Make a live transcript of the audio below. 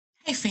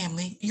Hey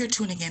family, you're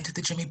tuning in to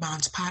the Jimmy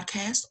Bonds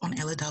podcast on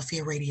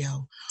Philadelphia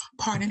Radio.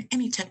 Pardon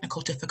any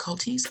technical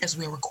difficulties as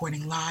we are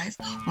recording live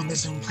on the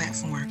Zoom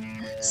platform.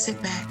 Sit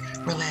back,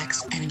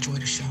 relax, and enjoy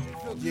the show.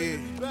 Yeah.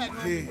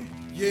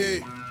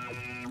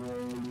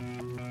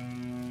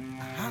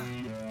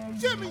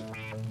 Jimmy.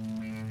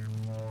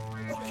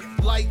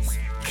 Okay. Lights,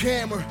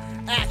 camera,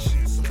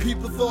 action. Some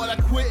people thought I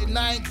quit and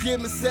I ain't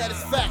giving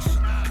satisfaction.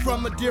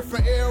 From a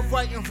different era,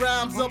 writing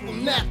rhymes up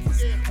on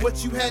napkins.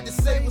 What you had to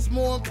say was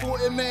more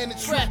important, man, than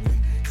trapping.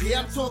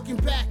 Yeah, I'm talking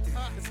back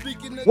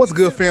then. What's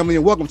good, family,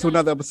 and welcome to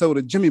another episode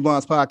of Jimmy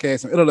Bonds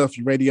Podcast on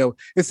Philadelphia Radio.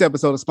 This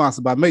episode is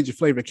sponsored by Major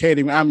Flavor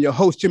Catering. I'm your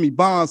host, Jimmy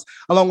Bonds,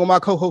 along with my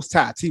co-host,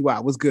 Ty. T.Y.,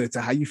 what's good,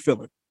 Ty? How you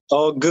feeling?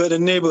 All good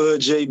in the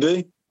neighborhood,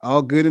 JB.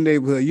 All good in the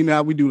neighborhood. You know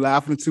how we do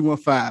live from the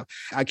 215.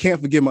 I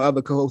can't forget my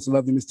other co-host,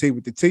 Lovely Miss T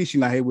with the T.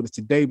 She's not here with us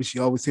today, but she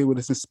always here with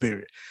us in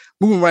spirit.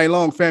 Moving right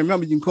along, fam.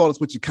 Remember, you can call us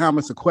with your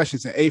comments or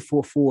questions at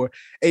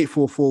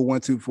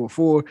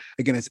 844-844-1244.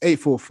 Again, it's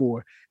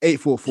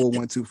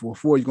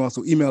 844-844-1244. You can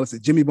also email us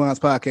at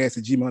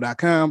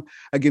jimmybondspodcast@gmail.com.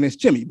 Again, it's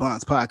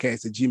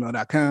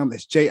jimmybondspodcast@gmail.com.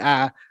 That's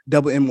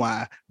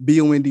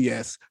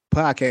JIMMYBONDS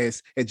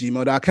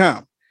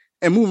podcast@gmail.com.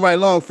 And moving right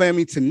along,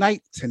 family,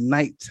 tonight,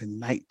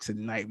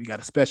 we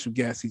got a special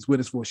guest. He's with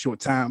us for a short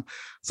time.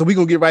 So we're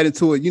going to get right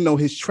into it. You know,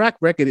 his track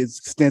record is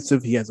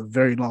extensive. He has a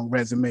very long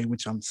resume,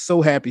 which I'm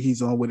so happy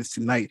he's on with us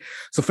tonight.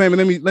 So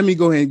family, let me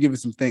go ahead and give you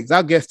some things.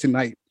 Our guest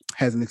tonight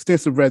has an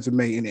extensive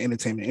resume in the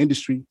entertainment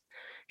industry.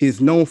 He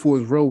is known for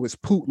his role as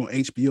Putin on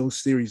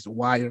HBO's series The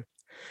Wire.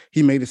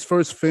 He made his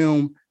first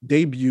film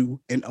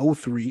debut in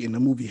 2003 in the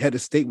movie Head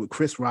of State with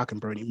Chris Rock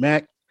and Bernie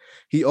Mac.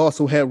 He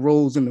also had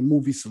roles in the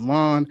movie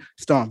Salon,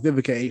 starring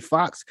Vivica A.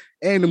 Fox,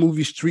 and the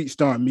movie Street,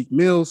 starring Meek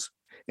Mills.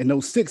 In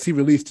 2006, he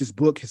released his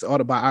book, his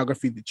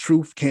autobiography, The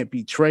Truth Can't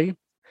Be Trey.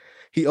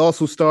 He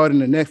also starred in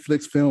the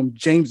Netflix film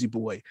Jamesy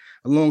Boy,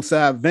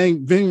 alongside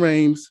Ving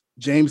Rhames,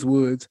 James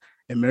Woods,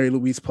 and Mary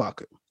Louise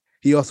Parker.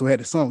 He also had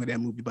a song in that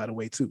movie, by the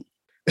way, too.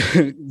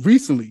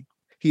 Recently,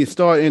 he has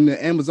starred in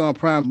the Amazon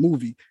Prime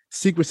movie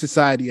Secret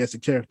Society as the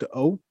character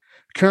O.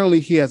 Currently,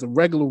 he has a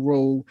regular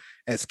role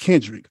as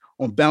Kendrick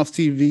on Bounce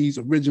TV's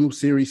original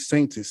series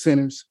Saints and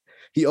Sinners.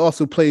 He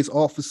also plays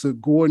Officer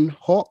Gordon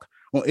Hawk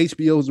on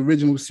HBO's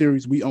original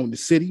series We Own the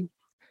City.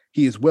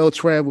 He is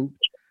well-traveled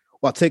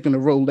while taking a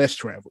role less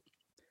traveled.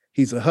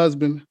 He's a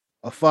husband,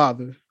 a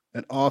father,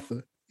 an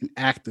author, an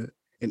actor,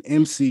 an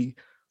MC,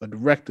 a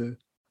director,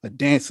 a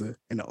dancer,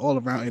 and an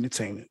all-around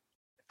entertainer.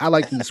 I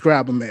like to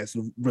describe him as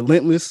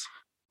relentless,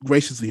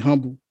 graciously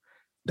humble,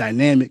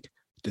 dynamic,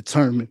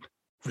 determined,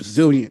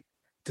 resilient,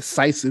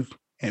 decisive,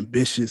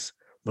 ambitious,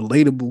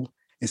 relatable,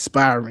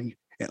 inspiring,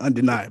 and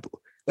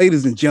undeniable.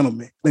 Ladies and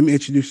gentlemen, let me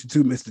introduce you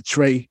to Mr.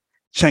 Trey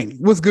Chaney.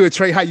 What's good,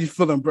 Trey? How you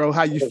feeling, bro?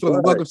 How you feeling?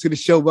 Right. Welcome to the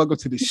show. Welcome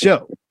to the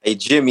show. Hey,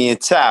 Jimmy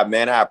and Ty,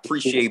 man, I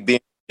appreciate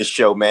being on the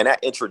show, man.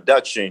 That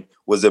introduction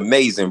was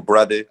amazing,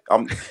 brother.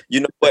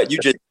 You know what? You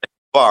just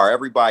far.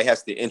 Everybody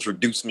has to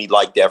introduce me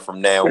like that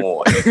from now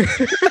on.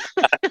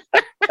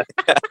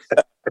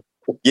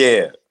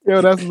 Yeah. Yo,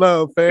 that's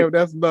love, fam.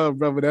 That's love,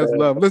 brother. That's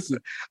love. Listen,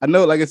 I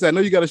know, like I said, I know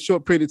you got a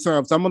short period of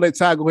time, so I'm gonna let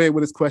Ty go ahead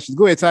with his questions.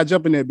 Go ahead, Ty,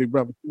 jump in there, big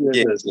brother.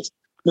 Yeah.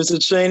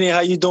 Mr. Chaney, how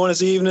you doing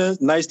this evening?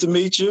 Nice to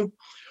meet you.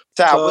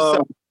 Ty, what's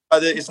up,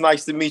 brother? It's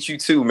nice to meet you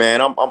too,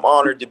 man. I'm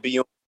honored to be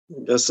on.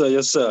 Yes, sir.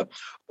 Yes, sir.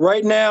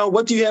 Right now,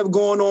 what do you have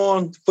going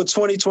on for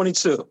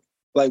 2022?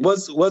 Like,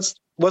 what's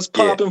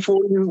popping for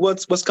you?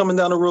 What's coming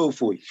down the road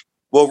for you?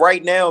 Well,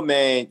 right now,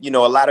 man, you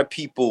know, a lot of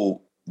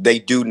people, they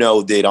do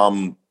know that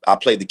I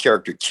play the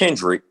character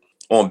Kendrick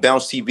on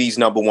Bounce TV's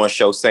 #1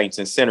 show, Saints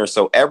and Sinners.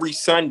 So every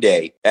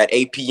Sunday at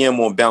 8 p.m.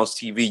 on Bounce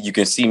TV, you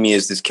can see me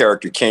as this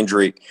character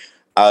Kendrick.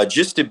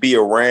 Just to be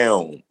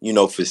around, you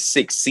know, for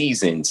 6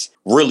 seasons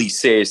really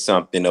says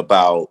something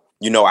about,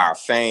 you know, our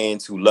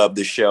fans who love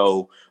the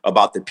show,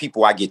 about the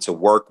people I get to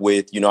work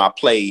with. You know, I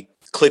play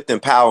Clifton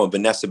Powell and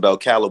Vanessa Bell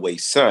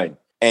Calloway's son.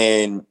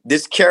 And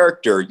this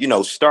character, you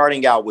know,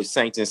 starting out with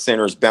Saints and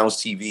Sinners, Bounce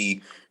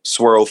TV,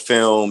 Swirl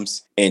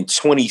Films in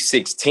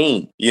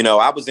 2016, you know,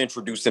 I was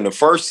introduced in the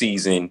first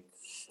season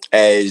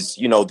as,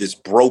 you know, this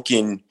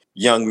broken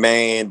young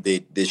man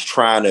that's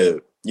trying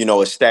to, you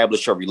know,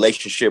 establish a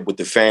relationship with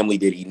the family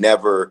that he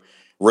never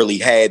really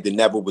had, that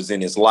never was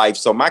in his life.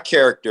 So my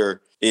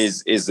character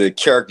is a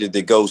character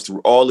that goes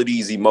through all of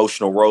these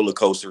emotional roller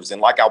coasters. And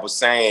like I was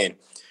saying,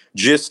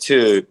 just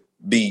to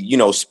be, you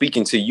know,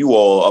 speaking to you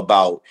all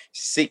about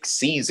 6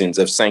 seasons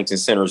of Saints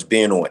and Sinners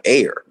being on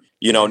air,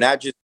 you know,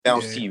 not just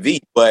Bounce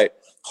TV, but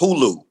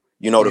Hulu,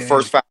 you know, the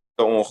first 5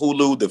 on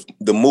Hulu,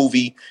 the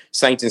movie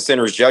Saints and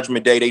Sinners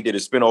Judgment Day, they did a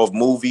spinoff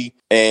movie.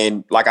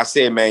 And like I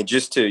said, man,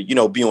 just to, you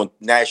know, be on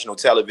national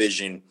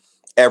television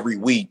every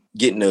week,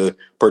 getting to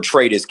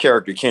portray this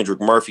character,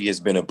 Kendrick Murphy, has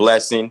been a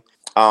blessing.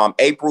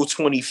 April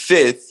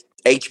 25th,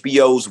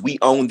 HBO's We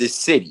Own This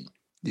City.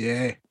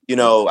 Yeah. You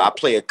know, I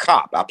play a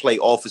cop. I play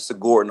Officer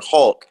Gordon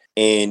Hawk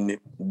in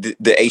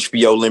the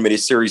HBO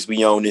limited series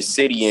We Own This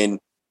City. And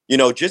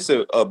just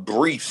a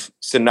brief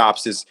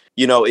synopsis.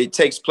 It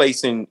takes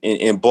place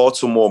in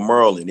Baltimore,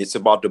 Maryland. It's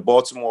about the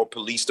Baltimore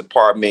Police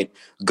Department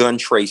Gun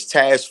Trace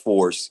Task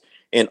Force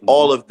and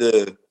all of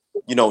the,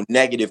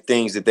 negative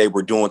things that they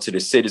were doing to the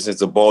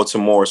citizens of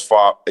Baltimore as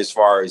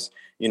far as,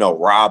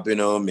 robbing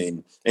them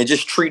and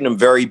just treating them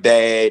very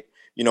bad,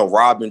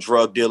 robbing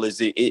drug dealers.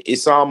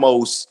 It's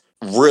almost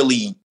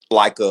really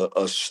like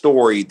a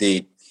story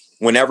that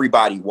when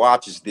everybody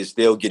watches this,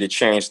 they'll get a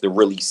chance to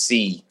really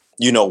see,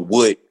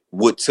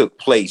 what took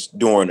place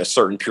during a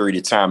certain period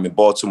of time in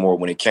Baltimore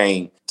when it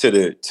came to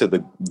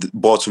the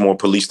Baltimore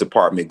Police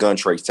Department Gun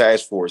Trace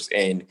Task Force.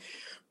 And,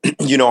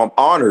 I'm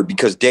honored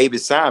because David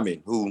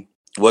Simon, who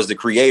is the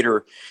creator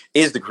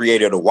of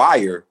The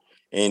Wire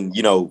and,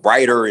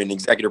 writer and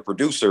executive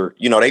producer,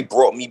 they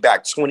brought me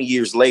back 20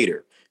 years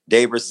later.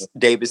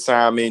 David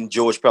Simon,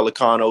 George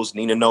Pelicanos,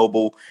 Nina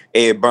Noble,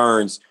 Ed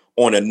Burns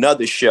on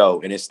another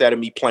show. And instead of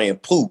me playing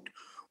Poot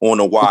on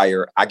The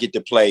Wire, I get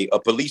to play a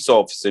police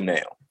officer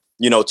now,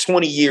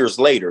 20 years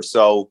later.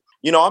 So,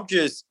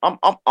 I'm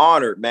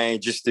honored,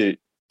 man, just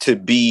to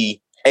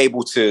be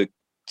able to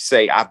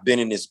say I've been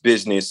in this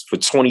business for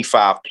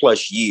 25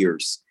 plus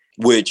years,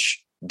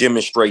 which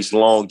demonstrates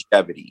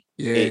longevity.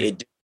 Yeah.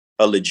 It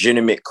a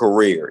legitimate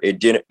career.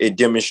 It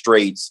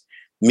demonstrates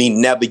me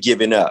never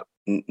giving up.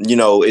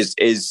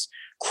 As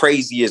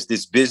crazy as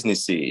this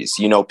business is,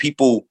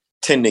 people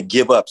tend to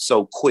give up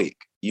so quick,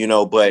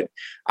 but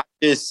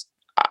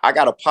I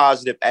got a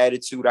positive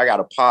attitude. I got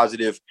a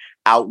positive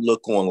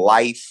outlook on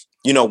life.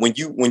 When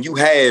you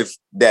have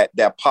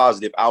that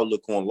positive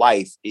outlook on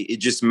life, it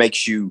just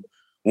makes you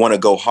want to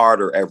go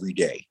harder every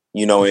day,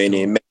 and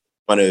it makes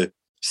you want to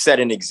set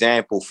an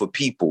example for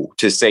people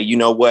to say,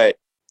 what,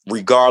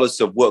 regardless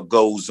of what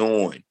goes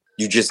on,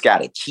 you just got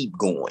to keep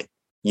going.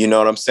 You know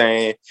what I'm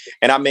saying?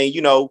 And I mean,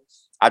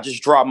 I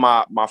just dropped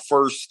my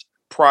first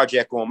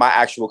project on my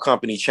actual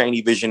company,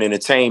 Cheney Vision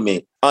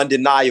Entertainment,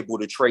 Undeniable,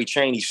 the Trey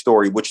Chaney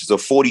story, which is a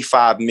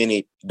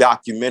 45-minute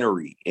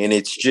documentary. And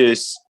it's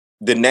just,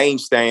 the name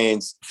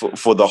stands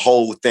for the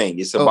whole thing.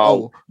 It's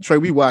about Trey,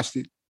 we watched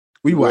it.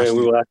 We watched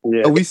it.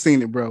 Yeah. Oh, we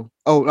seen it, bro.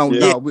 Oh, no,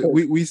 Yeah. no,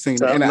 we seen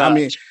it. And I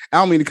mean, I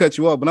don't mean to cut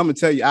you off, but I'm gonna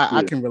tell you,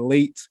 I can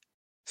relate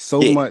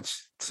so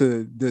much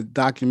to the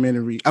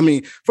documentary. I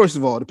mean, first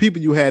of all, the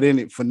people you had in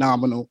it,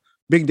 phenomenal.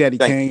 Big Daddy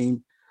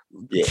Kane,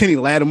 Kenny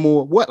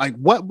Lattimore.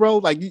 What, bro?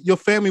 Like, your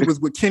family was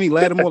with Kenny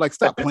Lattimore. Like,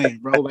 stop playing,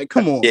 bro. Like,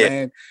 come on,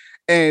 man.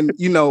 And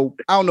I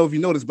don't know if you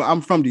noticed, but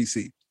I'm from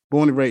DC,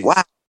 born and raised.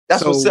 Wow,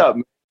 that's what's up,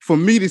 man. For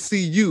me to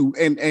see you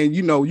and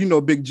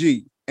Big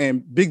G.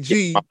 And Big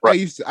G, I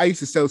used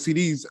to sell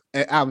CDs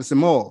at Alverson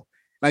Mall.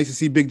 I used to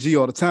see Big G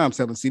all the time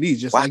selling CDs,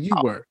 just like you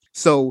were.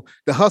 So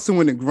the hustle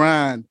and the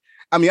grind.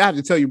 I mean, I have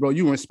to tell you, bro,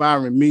 you were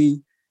inspiring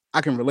me.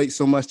 I can relate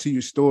so much to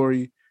your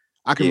story.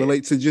 I can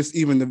relate to just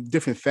even the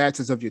different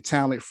facets of your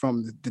talent,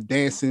 from the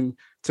dancing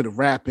to the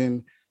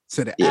rapping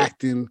to the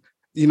acting,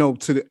 to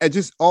the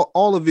just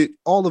all of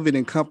it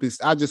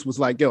encompassed. I just was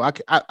like, yo,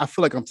 I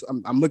feel like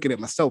I'm looking at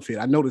myself here.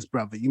 I know this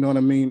brother, you know what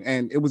I mean?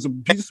 And it was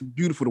just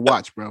beautiful to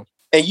watch, bro.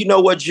 And you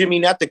know what, Jimmy,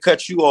 not to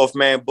cut you off,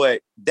 man,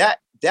 but that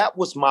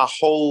was my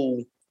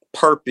whole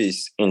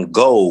purpose and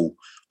goal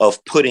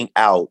of putting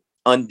out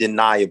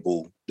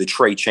Undeniable, the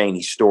Trey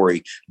Chaney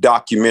story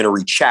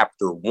documentary,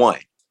 chapter 1,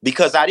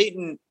 because I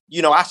didn't,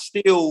 I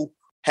still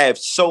have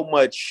so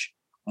much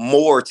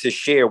more to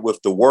share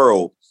with the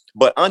world,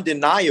 but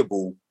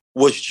Undeniable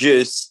was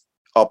just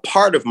a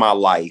part of my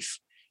life,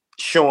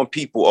 showing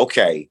people,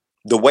 okay,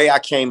 the way I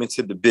came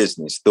into the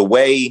business, the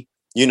way,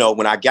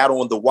 when I got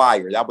on The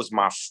Wire, that was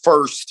my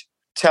first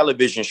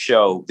television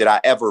show that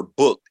I ever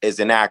booked as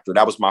an actor.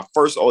 That was my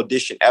first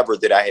audition ever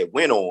that I had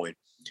went on.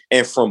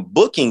 And from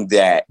booking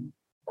that,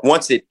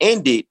 once it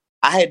ended,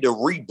 I had to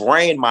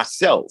rebrand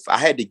myself. I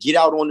had to get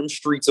out on them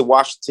streets of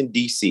Washington,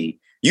 D.C.,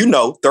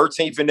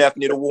 13th and F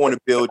near the Warner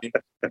Building.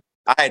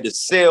 I had to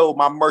sell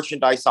my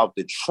merchandise out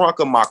the trunk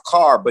of my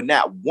car, but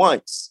not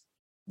once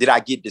did I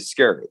get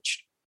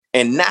discouraged.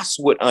 And that's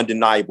what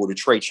Undeniable, the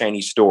Trey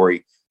Chaney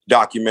story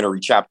documentary,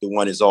 chapter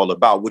 1 is all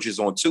about, which is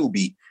on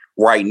Tubi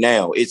right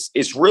now.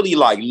 It's really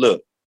like,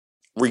 look,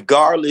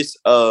 regardless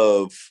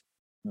of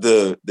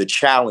the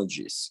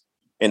challenges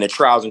and the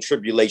trials and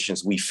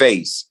tribulations we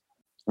face,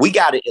 we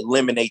got to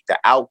eliminate the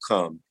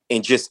outcome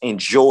and just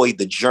enjoy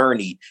the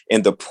journey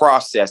and the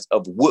process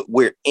of what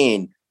we're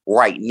in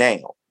right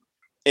now.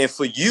 And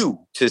for you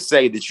to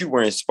say that you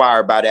were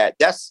inspired by that,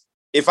 that's,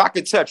 if I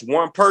could touch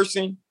one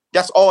person,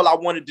 that's all I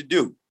wanted to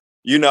do,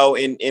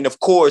 and of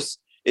course,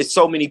 it's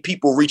so many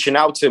people reaching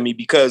out to me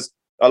because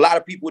a lot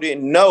of people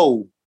didn't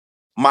know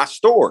my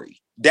story,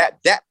 that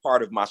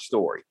part of my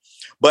story.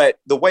 But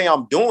the way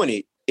I'm doing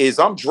it is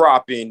I'm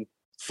dropping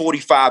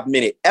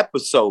 45-minute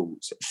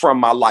episodes from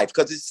my life,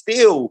 because it's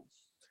still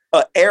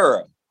an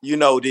era,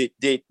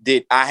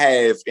 that I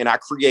have and I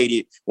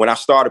created when I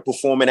started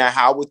performing at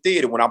Howard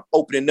Theater, when I'm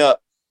opening up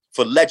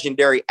for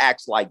legendary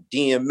acts like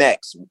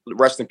DMX,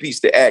 rest in peace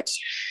to X,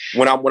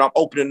 when I'm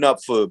opening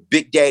up for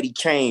Big Daddy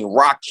Kane,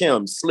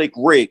 Rakim, Slick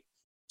Rick,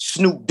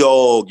 Snoop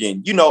Dogg,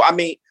 and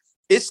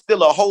it's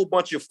still a whole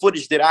bunch of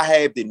footage that I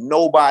have that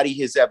nobody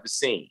has ever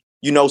seen.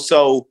 You know,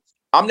 so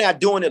I'm not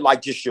doing it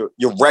like just your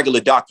regular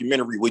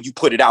documentary where you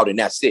put it out and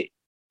that's it.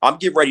 I'm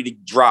getting ready to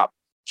drop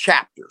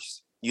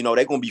chapters. You know,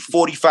 they're going to be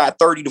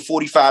 30 to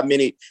 45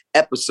 minute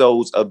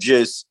episodes of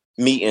just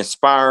me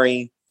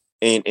inspiring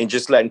and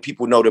just letting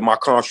people know that my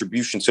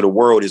contribution to the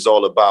world is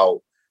all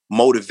about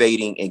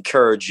motivating,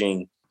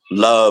 encouraging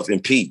love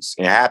and peace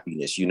and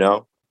happiness, you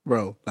know?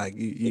 Bro, like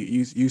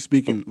you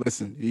speaking,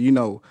 listen, you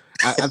know,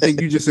 I think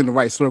you're just in the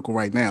right circle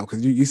right now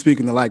because you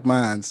speaking to like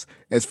minds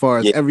as far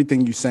as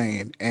everything you're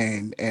saying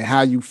and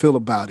how you feel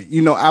about it.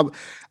 You know,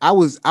 I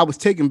was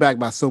taken back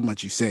by so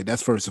much you said.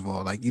 That's first of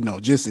all, like, you know,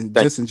 just in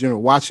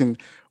general, watching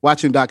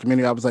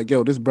documentary, I was like,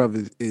 yo, this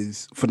brother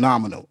is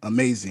phenomenal,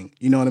 amazing.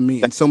 You know what I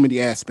mean? In so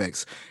many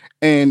aspects.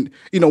 And,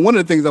 you know, one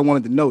of the things I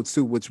wanted to note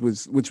too, which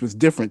was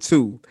different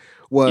too,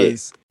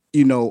 was,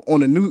 you know,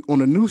 on a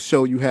new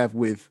show you have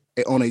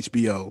on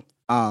HBO,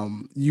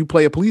 you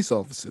play a police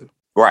officer.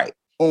 Right.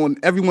 On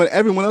everyone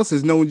else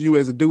has known you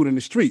as a dude in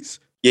the streets.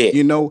 Yeah.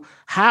 You know,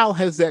 how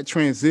has that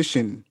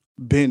transition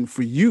been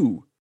for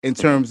you in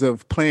terms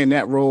of playing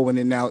that role and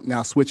then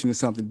now switching to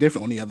something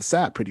different on the other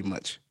side pretty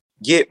much?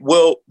 Yeah,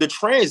 well, the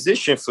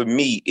transition for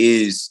me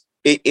is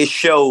it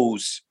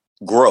shows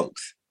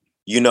growth.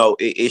 You know,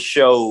 it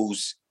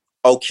shows,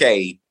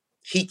 okay,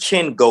 he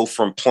can go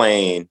from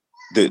playing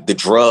the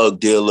drug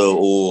dealer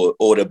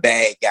or the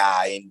bad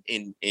guy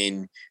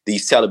in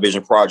these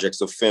television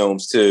projects or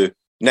films to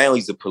now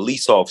he's a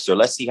police officer.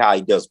 Let's see how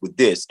he does with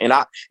this. And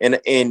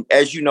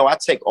as you know, I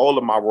take all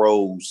of my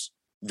roles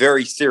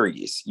very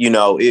serious. You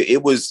know,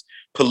 it was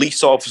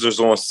police officers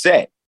on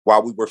set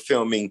while we were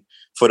filming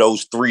for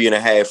those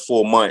 3.5,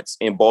 4 months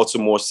in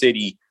Baltimore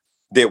City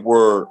that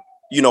were,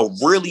 you know,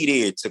 really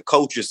there to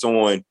coach us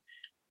on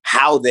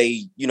how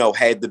they, you know,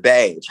 had the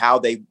badge, how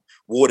they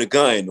wore the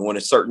gun on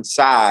a certain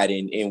side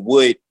and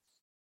would,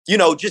 you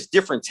know, just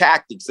different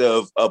tactics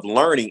of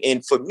learning.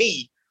 And for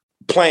me,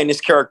 playing this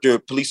character,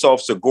 police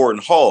officer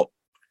Gordon Hall,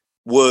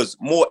 was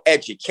more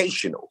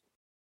educational,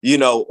 you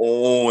know,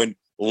 on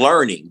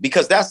learning,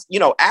 because that's, you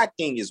know,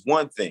 acting is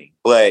one thing,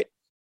 but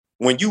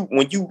when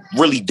you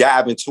really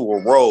dive into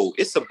a role,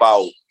 it's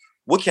about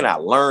what can I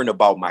learn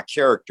about my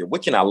character?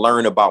 What can I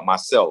learn about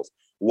myself?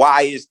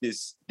 Why is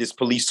this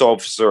police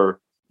officer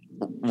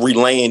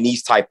relaying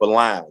these type of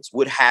lines?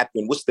 What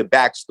happened? What's the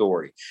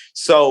backstory?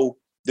 So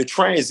the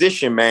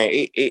transition, man,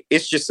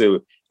 it's just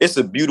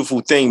a beautiful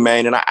thing,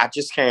 man. And I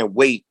just can't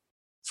wait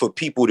for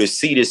people to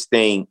see this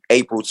thing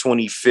April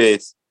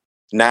 25th,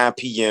 9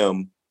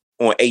 p.m.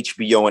 on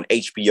HBO and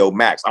HBO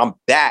Max. I'm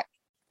back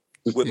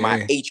with my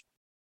HBO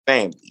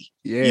family.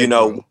 Yeah, you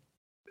know, bro.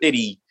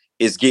 City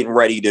is getting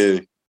ready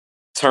to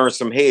turn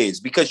some heads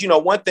because, you know,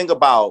 one thing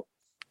about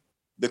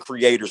the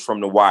creators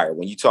from The Wire,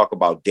 when you talk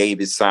about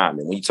David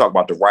Simon, when you talk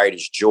about the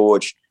writers,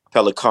 George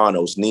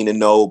Pelecanos, Nina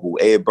Noble,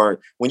 Ed Byrne,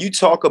 when you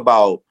talk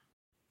about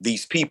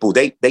these people,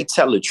 they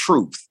tell the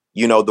truth.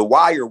 You know, The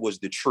Wire was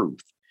the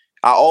truth.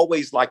 I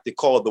always like to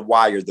call The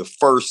Wire the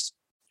first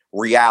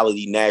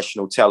reality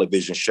national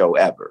television show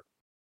ever,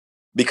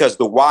 because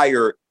The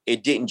Wire,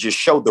 it didn't just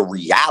show the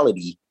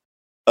reality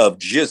of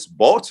just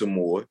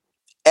Baltimore.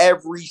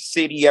 Every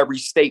city, every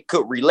state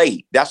could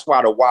relate. That's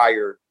why The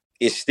Wire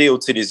is still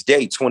to this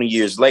day, 20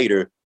 years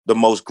later, the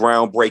most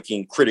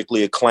groundbreaking,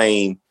 critically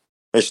acclaimed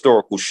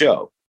historical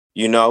show.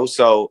 You know,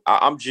 so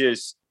I'm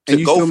just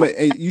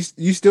you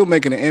still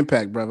making an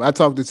impact, brother. I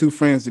talked to two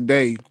friends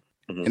today,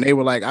 and they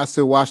were like, "I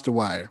still watch The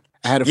Wire."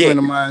 I had a friend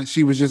of mine.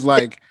 She was just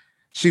like,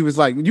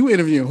 "You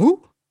interviewing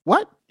who?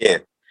 What?" Yeah.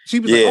 She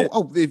was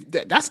like,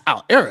 that's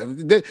our era.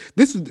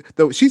 This is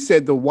she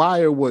said The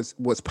Wire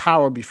was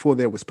power before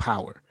there was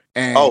power.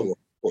 And of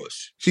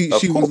course. She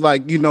was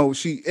like, you know,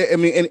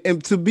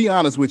 and to be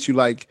honest with you,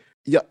 like,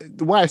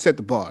 The Wire set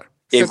the bar.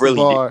 It really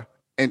did.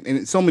 And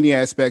in so many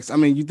aspects. I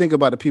mean, you think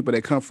about the people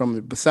that come from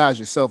it besides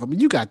yourself. I mean,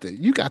 you got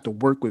to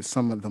work with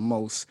some of the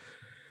most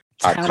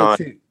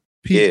talented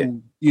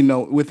people, you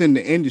know, within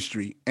the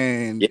industry.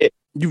 And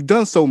you've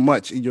done so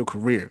much in your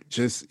career.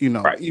 Just, you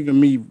know, even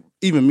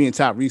me and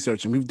Top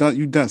Researching, you've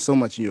done so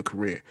much in your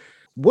career.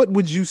 What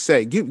would you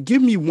say?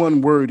 Give me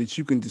one word that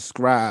you can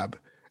describes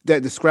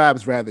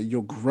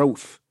your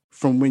growth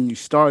from when you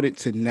started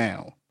to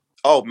now.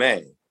 Oh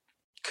man,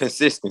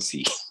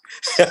 consistency.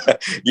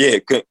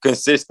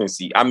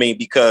 Consistency. I mean,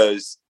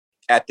 because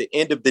at the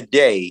end of the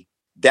day,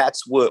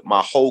 that's what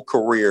my whole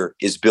career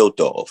is built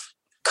off.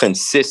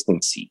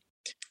 Consistency,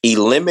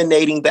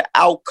 eliminating the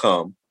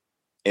outcome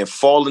and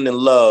falling in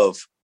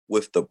love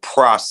with the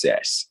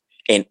process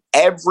and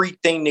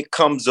everything that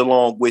comes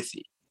along with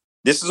it.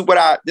 This is what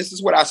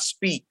I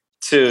speak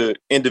to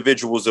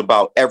individuals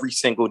about every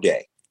single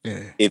day.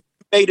 Yeah. If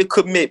you made a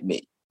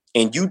commitment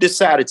and you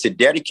decided to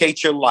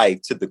dedicate your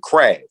life to the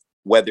craft,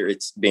 whether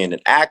it's being an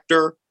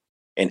actor,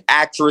 an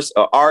actress,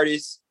 an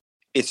artist,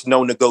 it's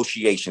no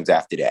negotiations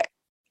after that.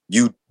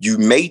 You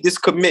made this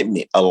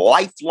commitment, a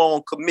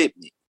lifelong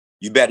commitment.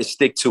 You better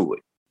stick to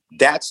it.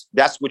 That's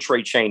what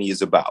Trey Chaney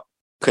is about.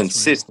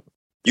 Consistent.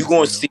 You're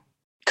going to see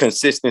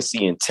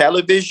consistency in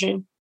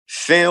television,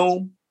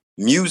 film,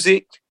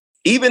 music,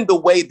 even the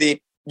way that,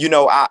 you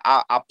know,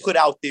 I put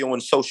out there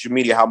on social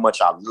media how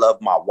much I love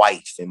my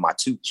wife and my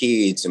 2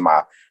 kids and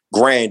my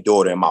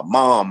granddaughter and my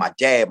mom, my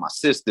dad, my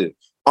sister,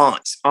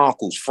 aunts,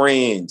 uncles,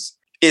 friends.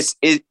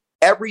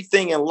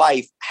 Everything in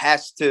life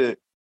has to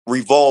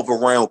revolve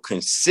around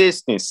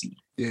consistency.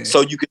 Yeah.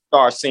 So you can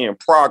start seeing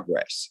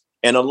progress.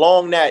 And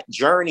along that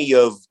journey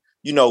of,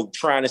 you know,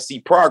 trying to see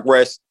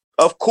progress,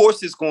 of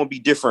course, it's going to be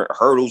different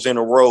hurdles in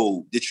the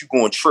road that you're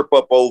going to trip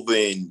up over,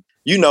 and,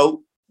 you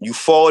know, you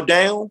fall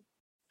down,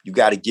 you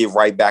got to get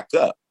right back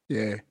up.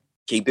 Yeah.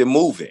 Keep it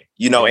moving,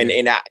 you know,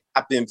 and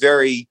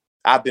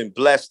I've been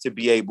blessed to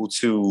be able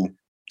to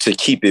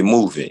keep it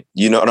moving.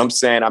 You know what I'm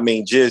saying? I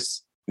mean,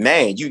 just,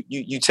 man,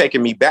 you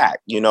taking me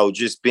back, you know,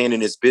 just being in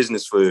this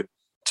business for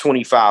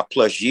 25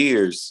 plus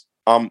years.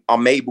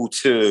 I'm able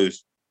to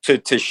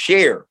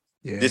share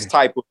this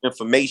type of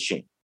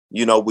information,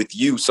 you know, with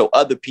you, so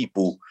other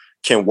people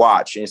can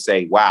watch and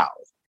say, wow,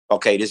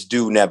 okay, this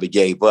dude never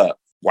gave up.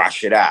 Why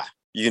should I?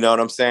 You know what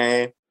I'm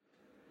saying?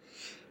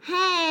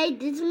 Hey,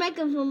 this is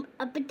Michael from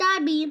Abu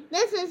Dhabi.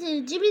 Listen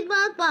to Jimmy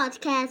Bonds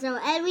Podcast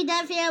on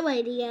Philadelphia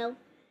Radio.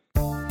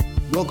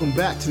 Welcome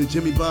back to the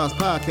Jimmy Bonds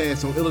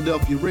Podcast on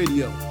Philadelphia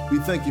Radio. We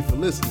thank you for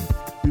listening.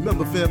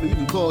 Remember, family, you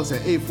can call us at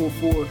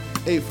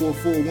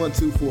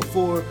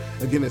 844-844-1244.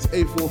 Again, it's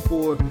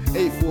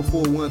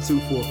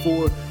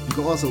 844-844-1244. You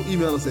can also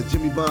email us at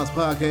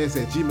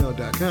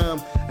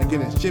jimmybondspodcast@gmail.com.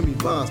 Again, it's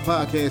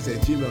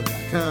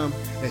jimmybondspodcast@gmail.com.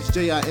 That's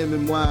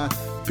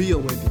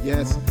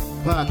JIMMYBONDS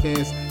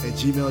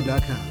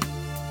podcast@gmail.com.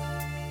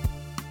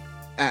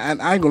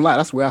 And I ain't gonna lie,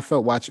 that's where I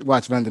felt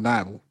watching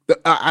Undeniable.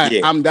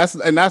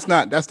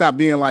 That's not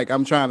being like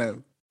I'm trying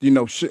to, you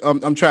know,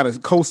 I'm trying to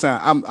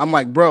co-sign. I'm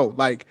like, bro,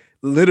 like,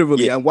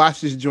 literally, I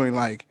watched this joint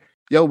like,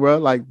 yo, bro,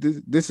 like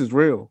this is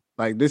real.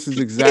 Like, this is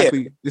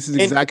exactly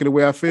the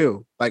way I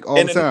feel, like,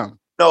 all the time.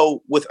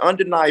 No, with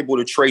Undeniable,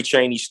 the Trey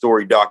Chaney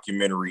story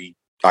documentary,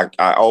 I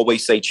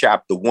always say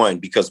chapter 1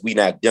 because we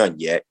not done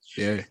yet.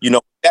 Yeah. You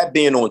know, that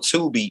being on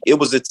Tubi, it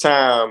was a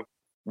time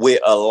where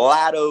a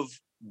lot of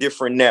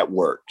different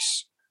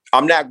networks,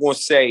 I'm not going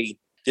to say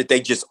that they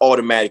just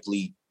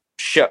automatically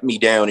shut me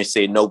down and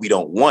said, no, we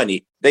don't want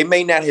it. They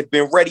may not have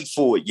been ready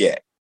for it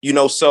yet. You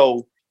know,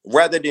 so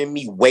rather than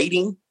me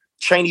waiting,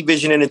 Chaney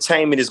Vision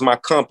Entertainment is my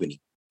company.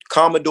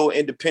 Commodore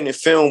Independent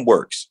Film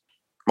Works.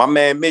 My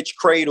man Mitch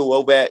Cradle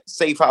over at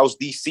Safe House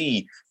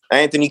DC.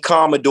 Anthony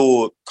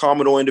Commodore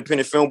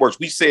Independent Film Works.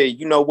 We said,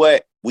 you know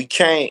what? We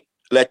can't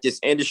let this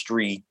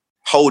industry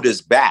hold us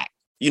back,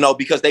 you know,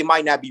 because they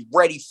might not be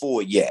ready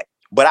for it yet.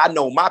 But I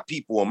know my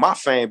people and my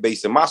fan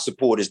base and my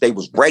supporters, they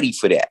was ready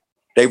for that.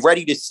 They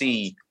ready to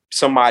see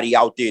somebody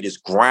out there that's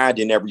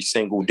grinding every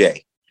single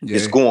day. Yeah.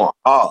 It's going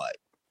hard.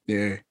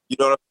 Yeah. You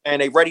know what I'm saying?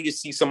 They ready to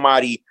see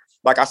somebody,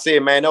 like I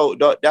said, man,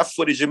 that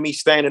footage of me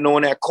standing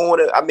on that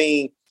corner. I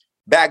mean,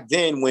 back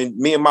then when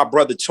me and my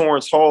brother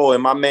Torrance Hall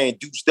and my man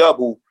Deuce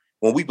Double,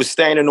 when we were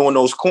standing on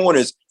those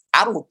corners,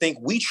 I don't think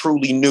we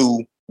truly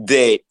knew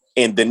that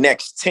in the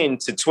next 10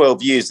 to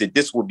 12 years that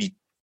this would be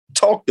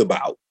talked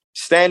about.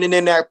 Standing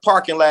in that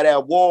parking lot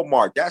at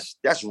Walmart,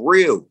 that's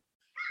real.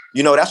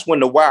 You know, that's when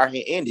The Wire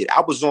had ended.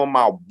 I was on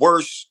my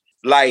worst,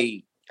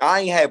 like, I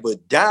ain't have a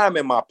dime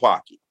in my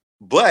pocket,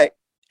 but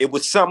it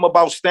was something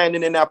about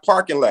standing in that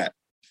parking lot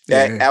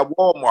at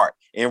Walmart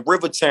in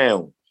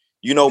Rivertown,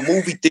 you know,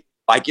 movie theater,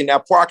 like in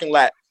that parking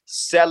lot,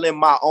 selling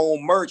my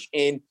own merch.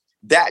 And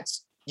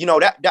that's, you know,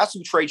 that's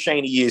who Trey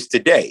Chaney is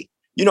today.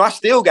 You know, I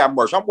still got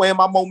merch. I'm wearing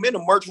my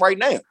Momentum merch right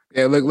now.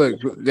 Yeah, look,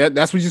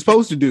 that's what you're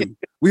supposed to do.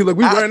 We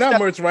wearing our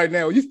merch right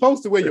now. You're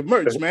supposed to wear your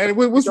merch, man.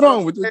 What's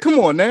wrong with it? Come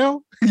on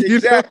now.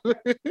 Exactly.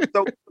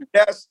 So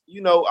that's,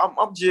 you know,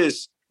 I'm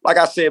just, like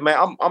I said,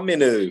 man, I'm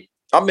in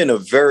a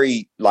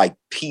very, like,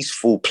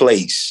 peaceful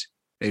place.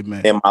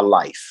 Amen. In my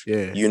life.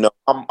 Yeah. You know,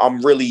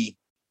 I'm really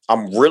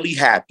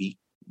happy.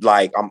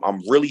 Like,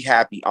 I'm really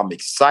happy. I'm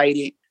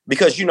excited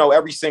because, you know,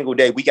 every single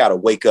day we got to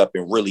wake up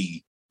and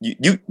really,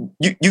 you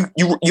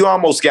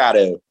almost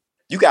gotta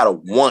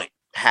want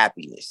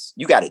happiness.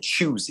 You gotta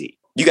choose it.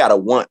 You gotta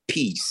want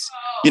peace.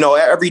 You know,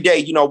 every day,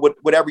 you know,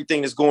 with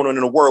everything that's going on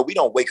in the world, we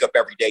don't wake up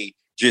every day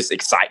just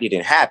excited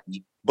and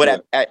happy.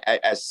 But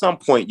at some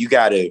point, you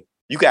gotta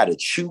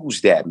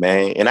choose that,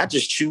 man. And I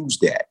just choose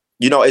that.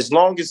 You know, as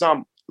long as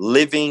I'm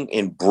living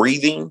and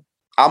breathing,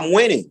 I'm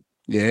winning.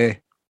 Yeah,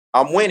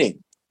 I'm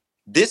winning.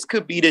 This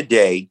could be the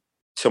day.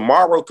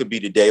 Tomorrow could be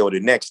the day, or the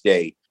next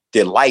day,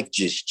 that life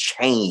just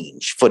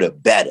changed for the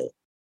better.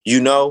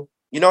 You know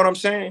what I'm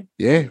saying?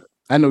 Yeah,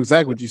 I know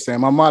exactly what you're saying.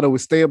 My motto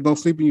is stay up, don't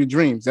sleep in your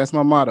dreams. That's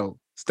my motto.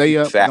 Stay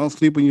up, don't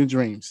sleep in your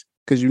dreams,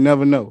 because you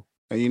never know.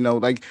 And, you know,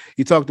 like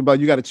you talked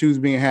about, you got to choose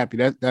being happy.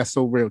 That's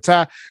so real.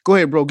 Ty, go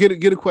ahead, bro. Get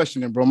a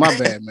question in, bro. My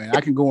bad, man.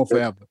 I can go on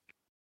forever.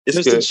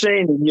 Mr.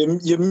 Chaney,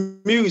 your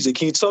music.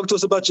 Can you talk to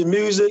us about your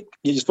music,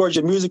 as far as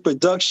your music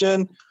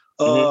production,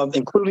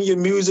 including your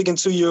music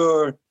into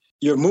your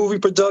movie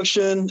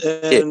production,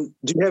 and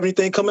do you have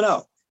anything coming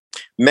out?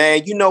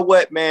 Man, you know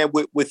what, man,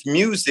 with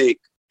music,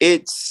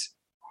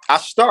 I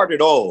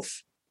started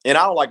off And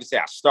I don't like to say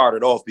I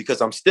started off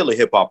because I'm still a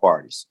hip hop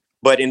artist.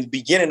 But in the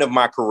beginning of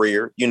my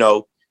career,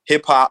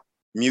 hip hop,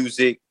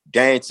 music,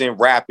 dancing,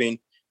 rapping,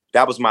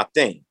 that was my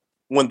thing.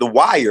 When The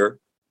Wire,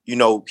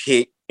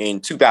 hit in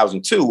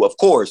 2002, of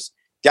course,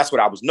 that's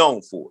what I was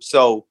known for.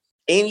 So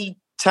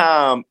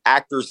anytime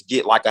actors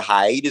get like a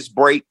hiatus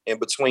break in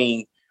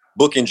between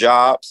booking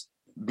jobs,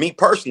 me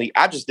personally,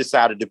 I just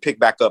decided to pick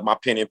back up my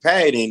pen and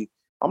pad. And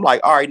I'm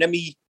like, all right, let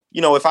me,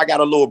 if I got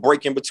a little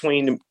break in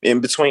between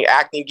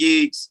acting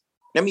gigs,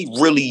 let me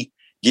really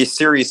get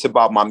serious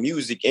about my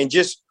music and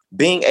just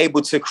being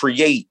able to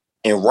create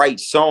and write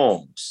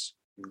songs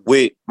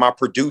with my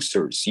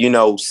producers,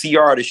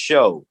 CR The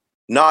Show,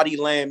 Naughty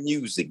Land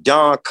Music,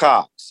 Don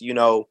Cox, me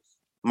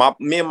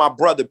and my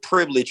brother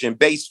Privilege and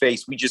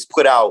Bassface, we just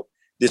put out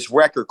this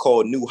record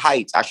called New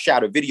Heights. I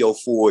shot a video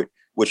for it,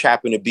 which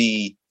happened to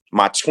be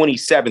my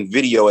 27th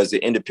video as an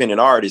independent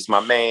artist.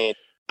 My man,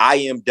 I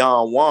Am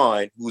Don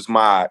Juan,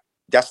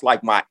 that's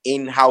like my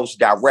in-house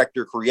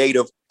director,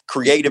 creative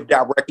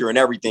director and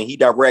everything. He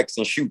directs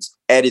and shoots,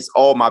 edits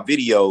all my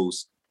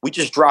videos. We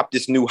just dropped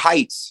this New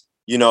Heights,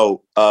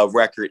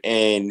 record,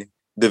 and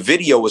the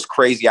video was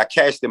crazy. I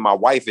casted my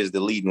wife as the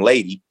leading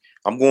lady.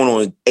 I'm going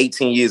on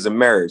 18 years of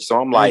marriage. So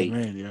I'm like,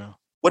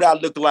 what I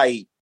look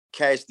like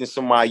casting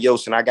somebody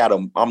else, and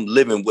I'm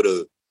living with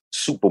a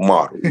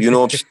supermodel. You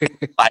know what I'm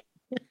saying? Like,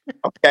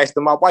 I'm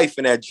casting my wife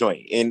in that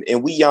joint.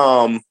 And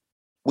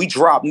we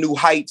dropped New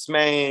Heights,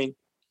 man.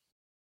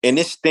 And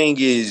this thing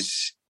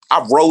is,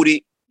 I wrote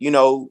it,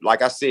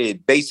 like I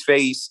said,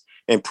 Bassface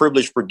and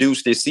Privilege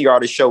produced it, CR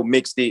The Show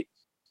mixed it,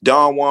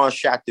 Don Juan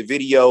shot the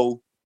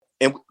video.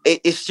 And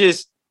it's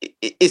just,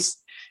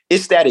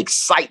 it's that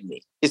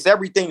excitement. It's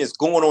everything that's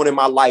going on in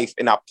my life.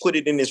 And I put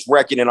it in this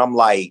record and I'm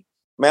like,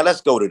 man,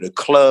 let's go to the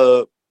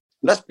club.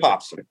 Let's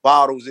pop some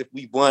bottles if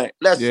we want.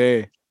 Let's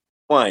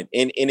fun.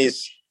 And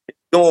it's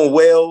doing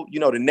well.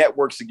 The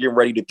networks are getting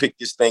ready to pick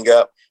this thing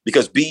up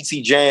because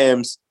BT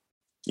Jams,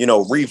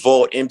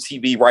 Revolt,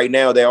 MTV right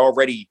now, they're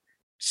already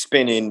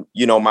spinning,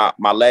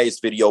 my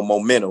last video,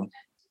 Momentum,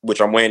 which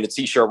I'm wearing the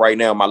t-shirt right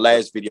now. My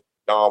last video,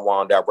 Don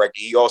Juan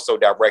directed. He also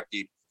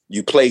directed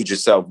You Played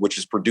Yourself, which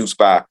is produced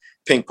by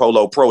Pink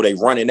Polo Pro. They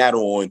running that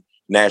on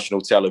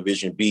national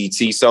television,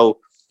 BET. So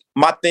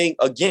my thing,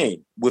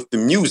 again, with the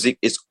music,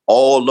 is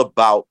all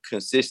about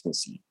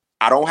consistency.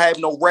 I don't have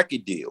no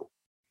record deal.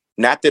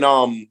 Not that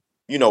I'm,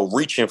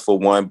 reaching for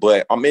one,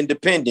 but I'm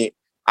independent.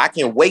 I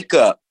can wake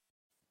up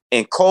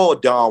and call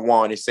Don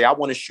Juan and say, I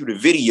want to shoot a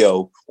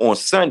video on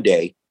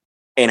Sunday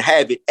and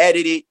have it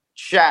edited,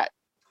 shot,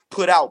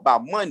 put out by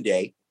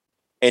Monday.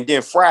 And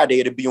then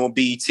Friday it'll be on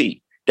BET.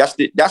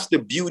 That's the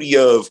beauty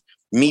of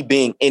me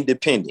being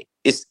independent.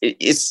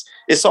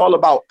 It's all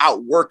about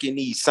outworking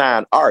these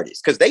signed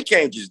artists because they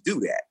can't just do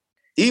that.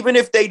 Even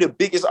if they the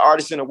biggest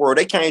artists in the world,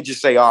 they can't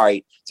just say, all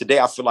right, today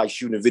I feel like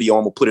shooting a video,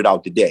 I'm gonna put it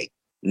out today.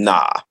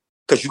 Nah,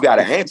 because you got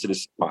to answer to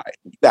somebody.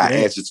 You got to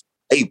answer to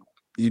the table.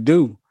 You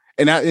do.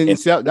 And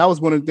see, that was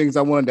one of the things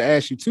I wanted to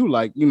ask you too.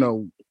 Like,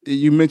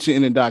 you mentioned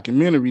in the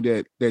documentary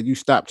that you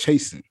stopped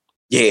chasing.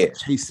 Yeah.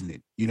 Chasing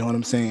it. You know what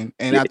I'm saying?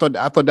 And I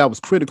thought that was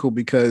critical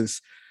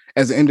because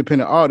as an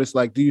independent artist,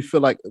 like, do you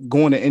feel like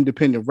going the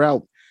independent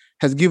route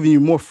has given you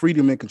more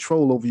freedom and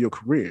control over your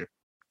career?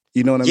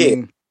 You know what I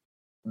mean?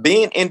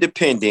 Being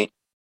independent,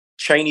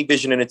 Cheney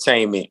Vision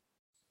Entertainment,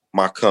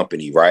 my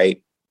company,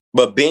 right?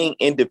 But being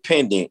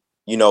independent,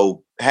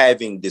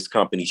 having this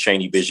company,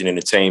 Cheney Vision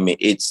Entertainment,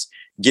 it's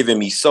given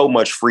me so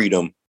much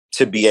freedom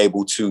to be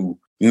able to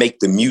make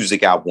the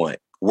music I want,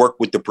 work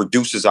with the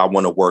producers I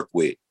want to work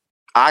with.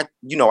 I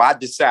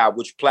decide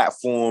which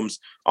platforms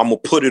I'm gonna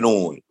put it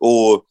on.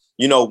 Or,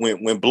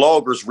 when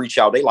bloggers reach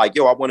out, they like,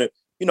 yo, I want to,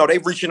 they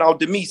reaching out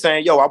to me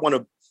saying, yo, I want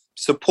to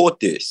support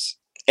this.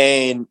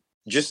 And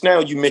just now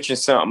you mentioned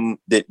something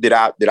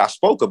that I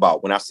spoke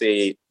about when I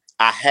said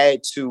I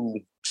had to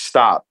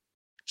stop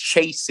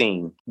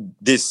chasing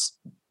this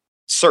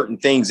certain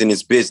things in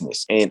this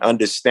business and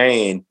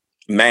understand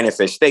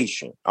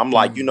manifestation. I'm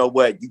like, you know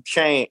what? You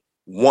can't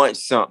want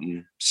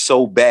something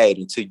so bad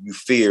until you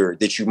fear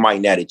that you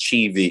might not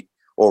achieve it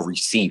or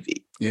receive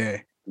it. Yeah.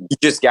 You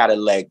just got to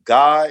let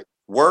God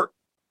work.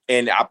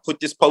 And I put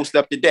this post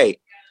up today.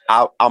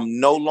 I'm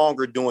no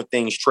longer doing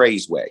things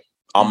Trey's way.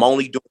 I'm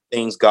only doing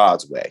things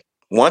God's way.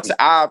 Once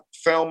I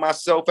found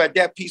myself at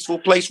that peaceful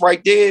place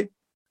right there,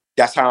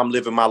 that's how I'm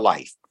living my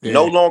life. Yeah.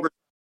 No longer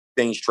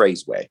things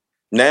Trey's way.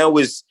 Now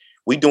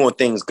we doing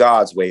things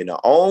God's way. And the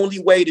only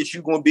way that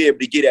you're going to be able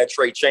to get at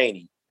Trey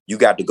Cheney, you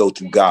got to go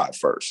through God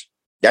first.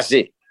 That's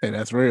it. Hey,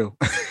 that's real.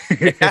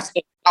 That's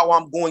how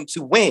I'm going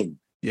to win.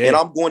 Yeah. And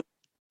I'm going to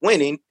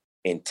winning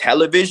in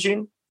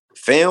television,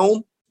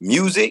 film,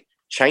 music.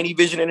 Cheney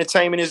Vision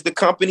Entertainment is the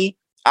company.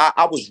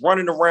 I was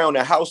running around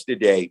the house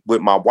today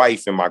with my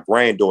wife and my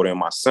granddaughter and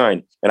my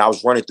son. And I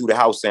was running through the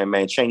house saying,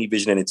 man, Cheney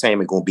Vision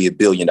Entertainment going to be $1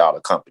 billion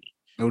company.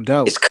 No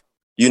doubt. It's,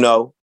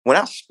 when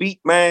I speak,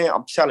 man,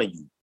 I'm telling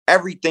you,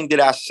 everything that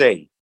I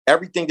say,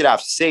 everything that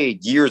I've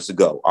said years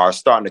ago are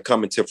starting to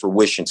come into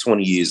fruition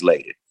 20 years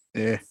later.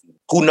 Yeah.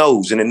 Who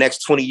knows? In the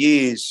next 20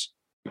 years,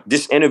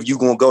 this interview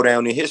going to go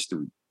down in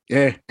history.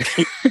 Yeah.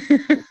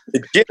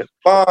 The Jimmy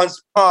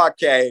Bonds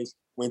podcast,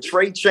 when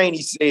Trey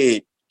Chaney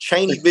said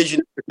Chaney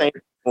Vision Entertainment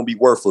is gonna be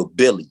worth a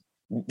billion.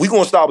 We're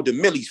gonna start with the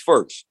millies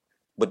first,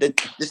 but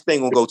this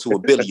thing gonna go to a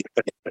billion.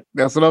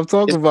 That's what I'm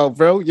talking about,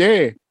 bro.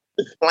 Yeah.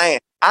 Plan.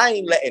 I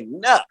ain't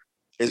letting up.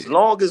 As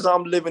long as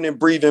I'm living and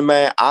breathing,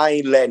 man, I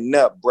ain't letting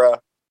up, bro.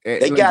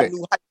 They got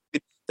new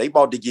hype. They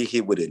about to get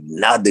hit with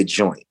another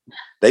joint.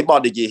 They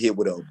about to get hit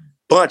with a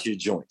bunch of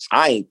joints.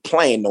 I ain't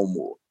playing no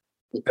more.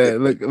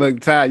 Look,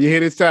 Ty, you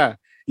hear this, Ty?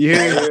 You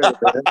hear this?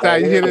 Ty,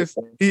 you hear this?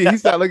 He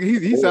sound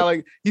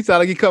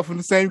like he cut from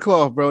the same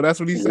cloth, bro. That's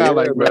what he sound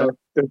like, bro.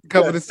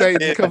 Come from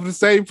the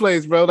same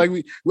place, bro. Like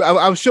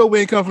I'm sure we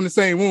ain't come from the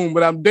same womb,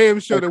 but I'm damn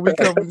sure that we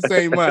come from the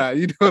same mind.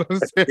 You know what I'm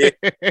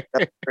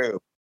saying?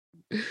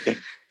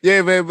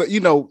 Yeah, man. But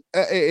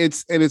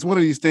it's one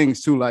of these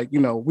things too. Like,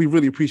 we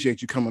really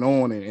appreciate you coming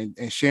on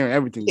and sharing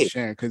everything you're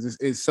sharing, because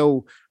it's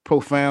so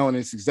profound.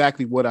 It's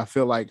exactly what I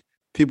feel like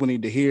people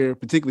need to hear,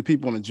 particularly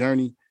people on a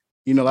journey.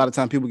 A lot of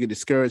times people get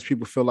discouraged.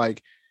 People feel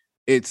like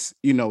it's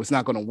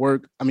not going to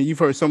work. I mean, you've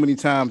heard so many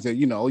times that,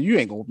 you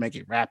ain't going to make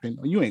it rapping,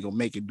 or you ain't going to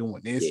make it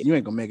doing this. You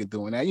ain't going to make it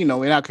doing that. In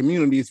our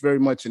community, it's very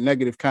much a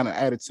negative kind of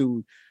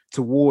attitude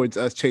towards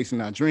us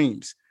chasing our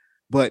dreams.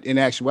 But in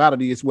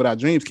actuality, it's what our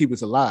dreams keep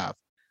us alive.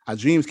 Our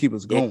dreams keep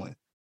us going.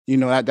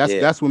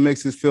 That's what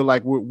makes us feel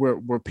like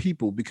we're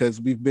people,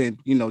 because we've been,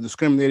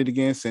 discriminated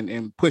against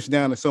and pushed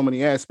down in so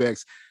many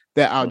aspects,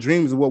 that our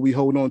dreams are what we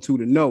hold on to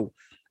know.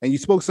 And you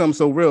spoke something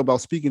so real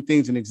about speaking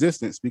things in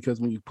existence,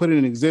 because when you put it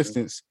in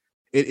existence,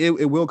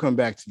 it will come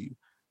back to you.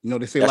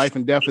 They say life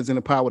and death is in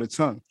the power of the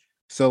tongue.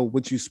 So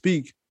what you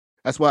speak,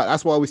 that's why I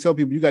always tell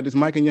people, you got this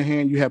mic in your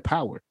hand, you have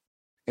power.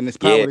 And this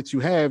power that you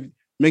have,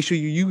 make sure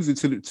you use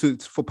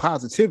it for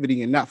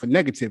positivity and not for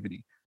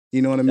negativity.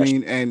 You know what I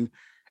mean? And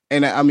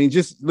I mean,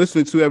 just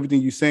listening to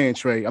everything you're saying,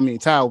 Trey. I mean,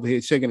 Ty over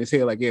here shaking his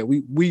head like, yeah,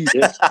 we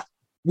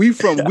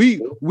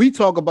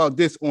talk about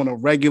this on a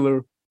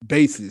regular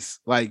basis,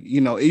 like,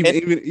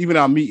 even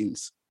our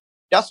meetings.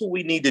 That's what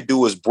we need to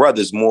do as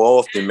brothers more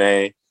often,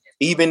 man.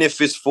 Even if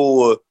it's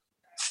for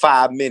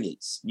 5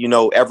 minutes,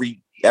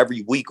 every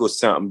week or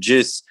something.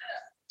 Just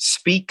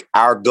speak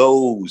our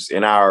goals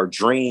and our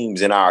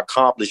dreams and our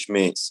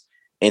accomplishments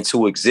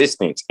into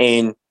existence.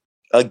 And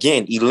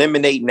again,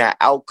 eliminating that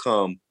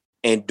outcome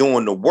and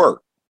doing the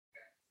work.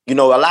 A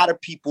lot of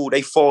people,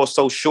 they fall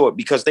so short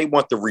because they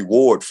want the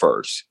reward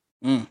first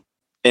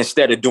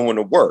instead of doing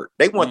the work.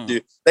 They want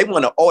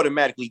to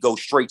automatically go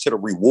straight to the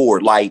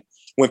reward. Like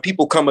when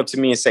people come up to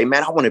me and say,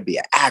 man, I want to be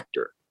an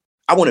actor.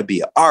 I want to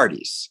be an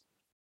artist.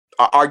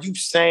 Are you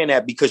saying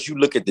that because you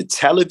look at the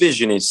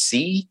television and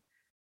see,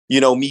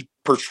 me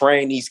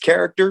portraying these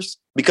characters?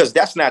 Because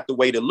that's not the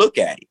way to look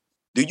at it.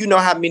 Do you know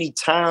how many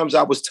times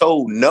I was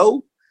told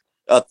no?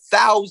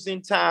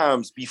 1,000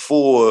 times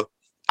before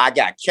I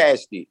got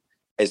casted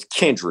as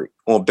Kendrick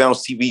on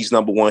Bounce TV's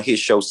 #1 hit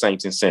show,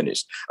 Saints and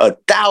Sinners.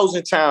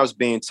 1,000 times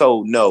being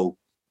told no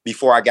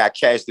before I got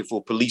casted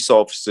for police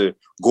officer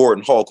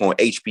Gordon Hawk on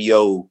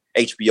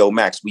HBO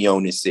Max, We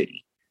Own This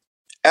City.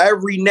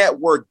 Every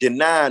network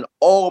denying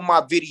all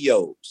my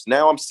videos.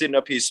 Now I'm sitting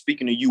up here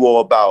speaking to you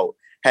all about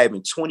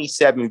having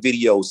 27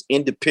 videos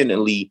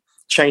independently,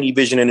 Chaney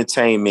Vision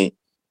Entertainment,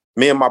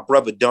 me and my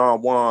brother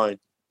Don Juan,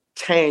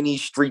 tearing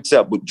these streets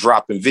up with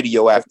dropping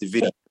video after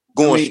video,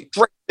 going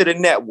straight to the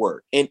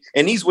network. And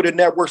these were the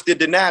networks that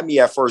denied me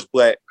at first.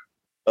 But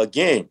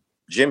again,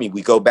 Jimmy,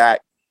 we go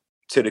back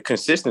to the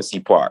consistency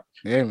part.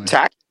 Yeah, man.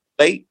 Tax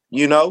late,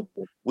 we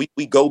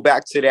go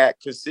back to that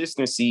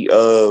consistency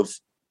of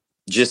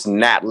just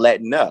not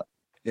letting up.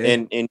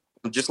 Yeah. And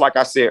just like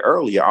I said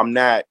earlier, I'm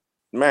not,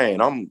 man,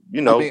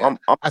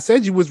 I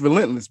said you was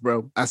relentless,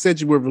 bro. I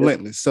said you were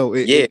relentless. So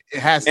it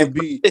has to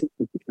be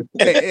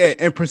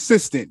and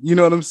persistent. You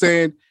know what I'm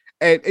saying?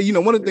 And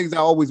one of the things I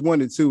always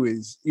wanted to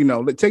is,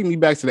 take me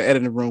back to the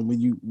editing room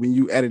when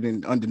you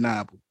editing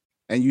Undeniable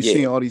and you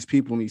seeing all these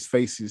people and these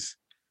faces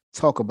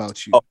talk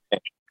about you.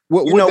 Okay.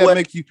 What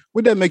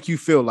that make you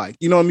feel like?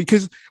 You know what I mean?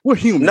 Because we're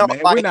human,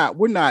 man.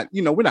 We're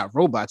not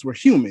robots. We're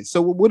humans.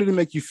 So what did it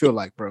make you feel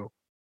like, bro?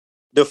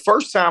 The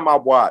first time I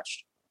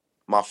watched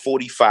my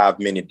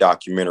 45-minute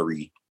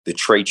documentary, The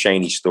Trey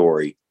Chaney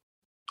Story,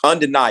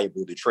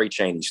 Undeniable, The Trey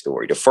Chaney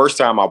Story. The first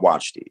time I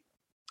watched it,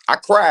 I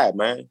cried,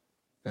 man.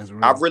 That's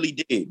real. I really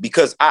did,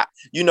 because I've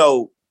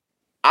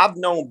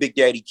known Big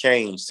Daddy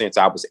Kane since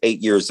I was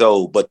 8 years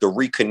old, but the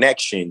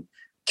reconnection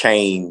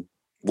came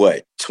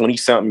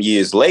 20-something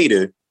years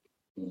later,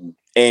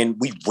 and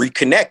we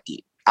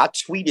reconnected. I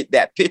tweeted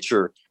that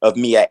picture of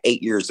me at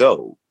 8 years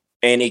old,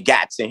 and it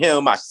got to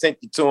him. I sent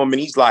it to him, and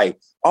he's like,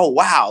 "Oh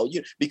wow,"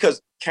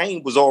 because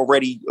Kane was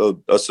already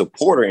a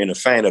supporter and a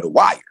fan of The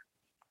Wire.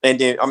 And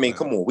then,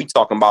 come on, we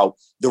talking about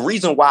the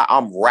reason why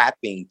I'm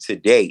rapping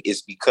today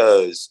is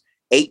because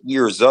 8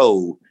 years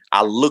old,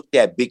 I looked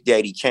at Big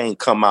Daddy Kane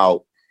come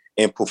out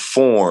and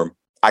perform.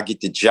 I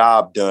get the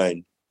job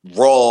done,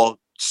 raw,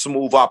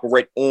 smooth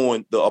operate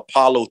on the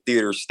Apollo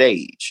Theater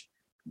stage.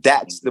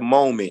 That's the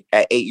moment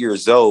at 8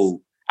 years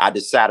old, I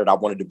decided I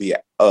wanted to be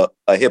a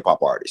hip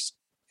hop artist.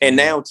 And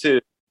now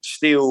to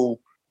still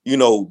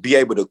be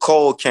able to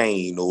call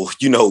Kane or,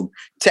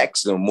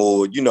 text him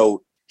or,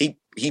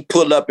 he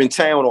pull up in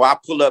town or I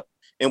pull up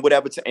in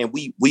whatever and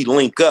we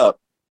link up.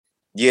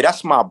 Yeah,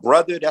 that's my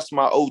brother. That's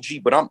my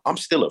OG, but I'm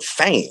still a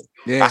fan.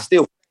 Yeah. I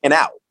still fan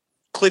out.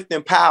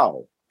 Clifton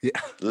Powell,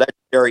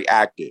 legendary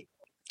actor,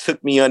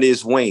 took me under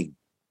his wing.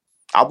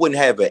 I wouldn't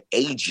have an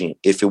agent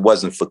if it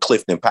wasn't for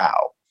Clifton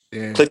Powell.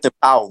 Yeah. Clifton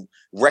Powell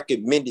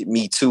recommended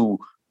me to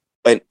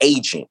an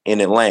agent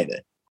in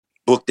Atlanta.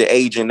 Booked the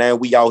agent. Now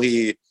we out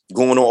here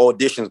going on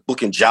auditions,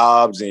 booking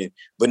jobs. And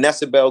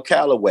Vanessa Bell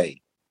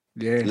Calloway,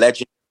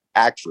 legendary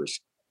actress,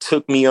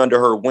 took me under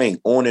her wing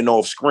on and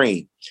off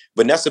screen.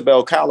 Vanessa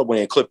Bell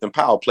Calloway and Clifton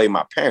Powell play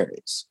my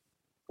parents,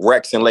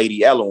 Rex and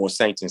Lady Ella on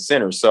Saints and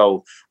Sinners.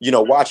 So,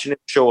 watching them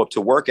show up to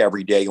work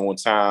every day on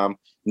time,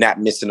 not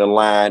missing a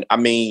line. I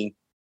mean,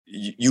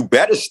 you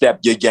better step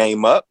your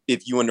game up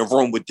if you in the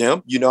room with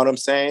them. You know what I'm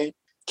saying?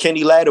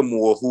 Kenny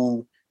Lattimore,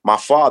 who my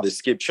father,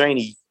 Skip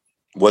Chaney,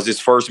 was his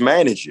first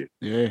manager.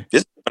 Yeah.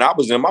 This when I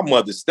was in my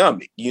mother's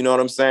stomach. You know what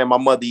I'm saying? My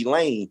mother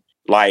Elaine,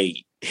 like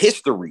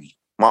history.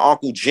 My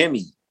Uncle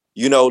Jimmy,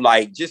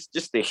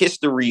 just the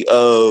history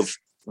of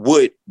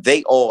what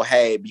they all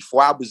had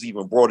before I was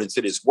even brought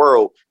into this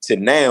world to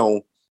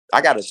now.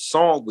 I got a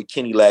song with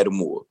Kenny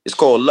Lattimore. It's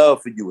called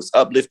Love for You. It's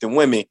uplifting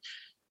women.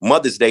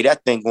 Mother's Day,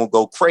 that thing gonna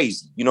go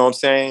crazy. You know what I'm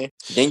saying?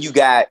 Then you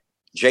got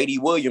J.D.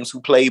 Williams, who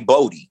played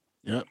Bodie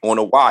on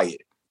The Wire.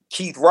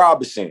 Keith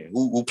Robinson,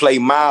 who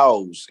played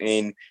Miles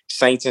in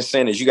Saints and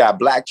Sinners. You got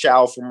Black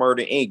Child from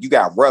Murder, Inc. You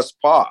got Russ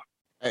Parr.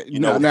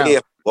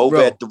 Over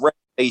at the radio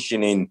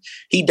station, and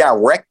he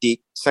directed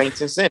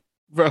Saints and Sinners.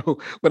 Bro,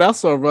 but I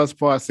saw Russ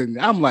Parr sitting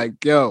there. I'm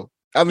like, yo.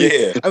 I mean,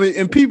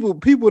 and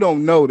people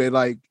don't know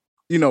that,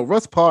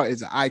 Russ Parr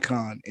is an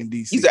icon in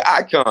DC. He's an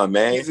icon,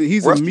 man.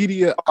 He's a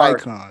media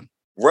icon.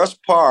 Russ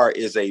Parr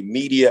is a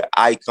media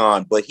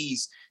icon, but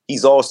he's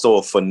also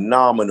a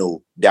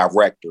phenomenal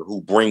director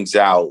who brings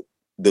out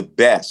the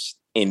best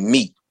in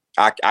me.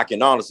 I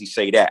can honestly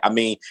say that. I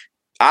mean,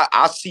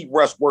 I see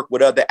Russ work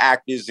with other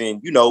actors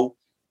and,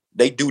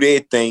 they do their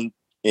thing.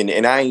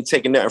 And I ain't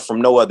taking nothing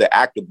from no other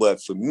actor,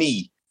 but for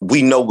me,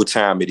 we know what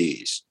time it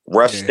is.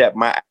 Russ stepped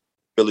my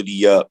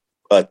ability up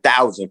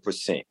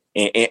 1,000%.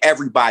 And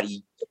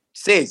everybody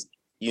says,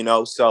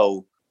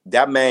 so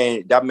that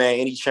man,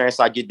 any chance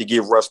I get to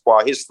give Russ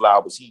Parr his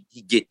flowers,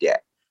 he get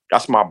that.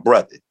 That's my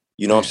brother.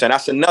 You know what I'm saying?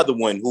 That's another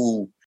one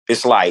who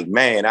it's like,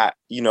 man,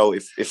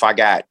 if I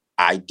got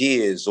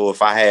ideas or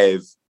if I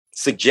have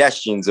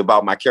suggestions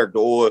about my character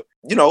or,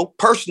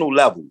 personal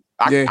level,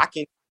 I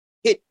can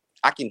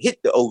hit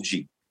the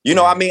OG.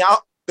 I mean,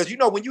 because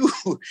when you,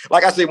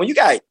 like I said, when you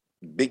got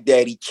Big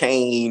Daddy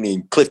Kane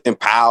and Clifton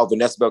Powell,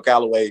 Vanessa Bell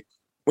Calloway,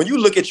 when you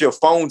look at your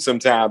phone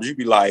sometimes, you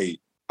be like,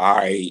 all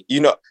right,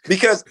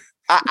 because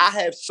I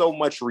have so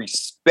much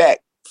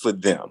respect for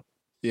them.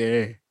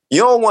 Yeah.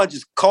 You don't want to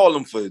just call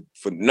them for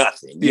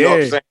nothing. You know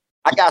what I'm saying?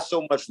 I got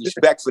so much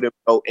respect for them,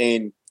 though,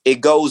 and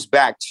it goes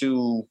back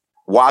to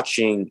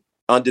watching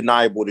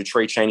Undeniable, the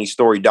Trey Chaney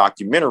Story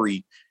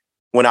documentary,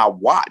 when I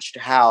watched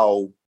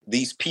how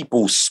these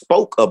people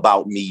spoke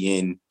about me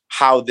and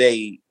how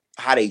they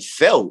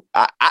felt.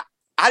 I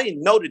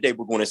didn't know that they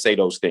were going to say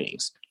those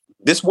things.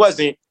 This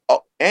wasn't,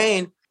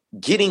 and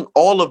getting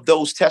all of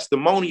those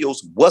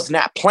testimonials was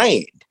not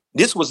planned.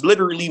 This was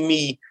literally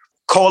me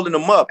calling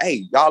them up.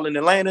 Hey, y'all in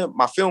Atlanta,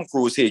 my film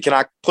crew is here. Can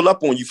I pull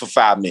up on you for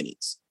 5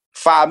 minutes?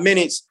 5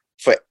 minutes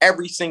for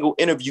every single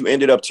interview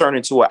ended up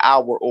turning to an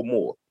hour or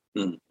more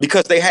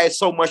because they had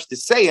so much to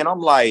say. And I'm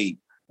like,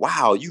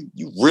 wow, you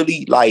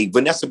really like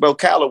Vanessa Bell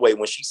Calloway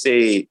when she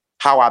said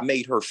how I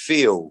made her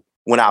feel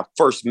when I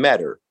first met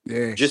her.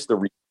 Yeah. Just the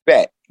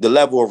respect, the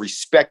level of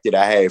respect that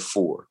I had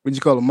for her. What'd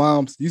you call her,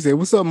 moms? You say,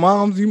 what's up,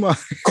 moms? You might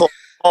call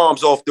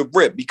moms off the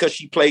rip because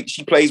she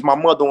plays my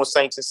mother on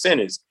Saints and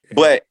Sinners.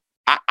 But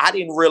I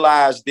didn't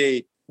realize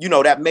that,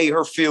 that made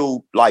her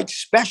feel like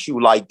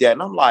special like that.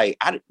 And I'm like,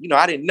 I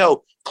didn't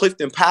know.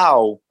 Clifton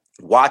Powell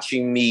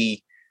watching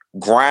me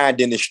grind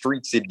in the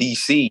streets of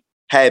DC,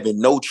 having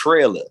no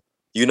trailer,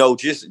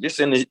 just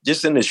in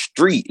the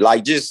street,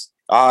 like just,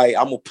 all right,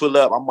 I'm gonna pull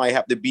up. I might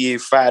have to be here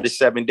 5 to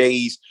 7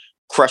 days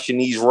crushing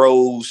these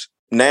roads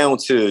now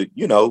to,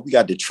 we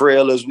got the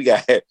trailers, we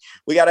got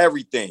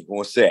everything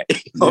on set.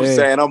 You know what I'm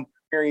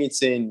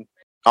saying?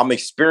 I'm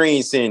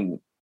experiencing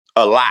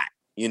a lot,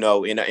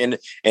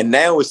 and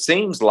now it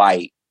seems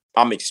like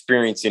I'm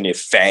experiencing it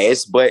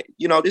fast, but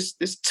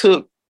this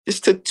took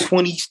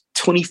 20,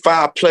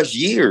 25 plus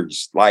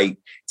years, like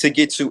to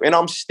get to, and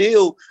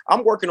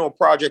I'm working on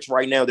projects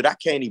right now that I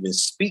can't even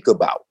speak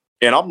about.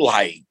 And I'm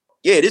like,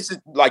 this is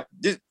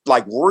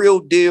like real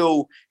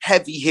deal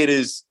heavy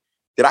hitters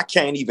that I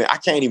can't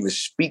even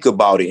speak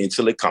about it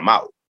until it come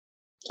out.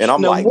 And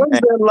I'm now, what is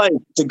that like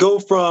to go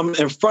from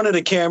in front of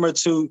the camera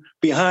to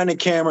behind the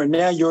camera?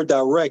 Now you're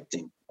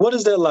directing. What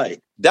is that like?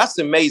 That's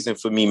amazing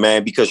for me,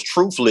 man, because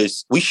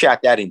Truthless, we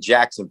shot that in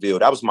Jacksonville.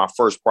 That was my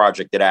first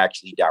project that I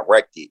actually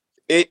directed.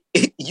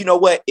 You know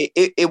what?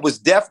 It was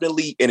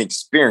definitely an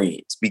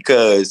experience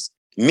because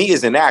me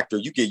as an actor,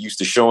 you get used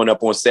to showing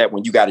up on set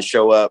when you got to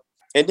show up.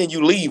 and then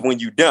you leave when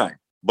you're done.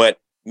 But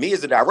me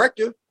as a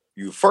director,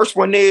 you're the first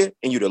one there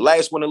and you're the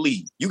last one to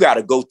leave. You got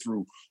to go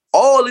through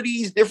all of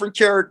these different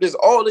characters,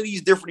 all of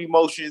these different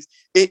emotions.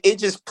 It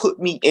just put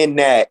me in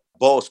that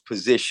boss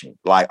position.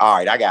 Like, all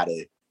right, I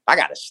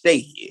gotta stay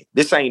here.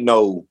 This ain't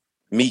no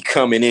me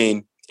coming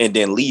in and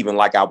then leaving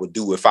like I would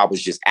do if I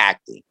was just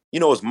acting.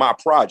 It's my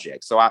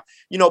project. So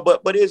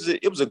but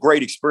it was a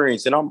great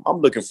experience, and I'm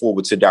looking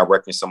forward to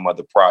directing some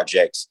other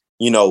projects,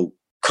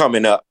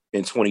 coming up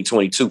in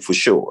 2022 for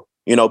sure.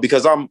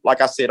 Because I'm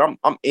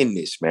in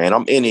this, man.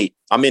 I'm in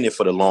it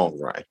for the long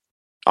run.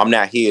 I'm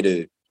not here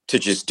to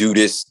just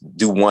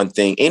do one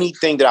thing.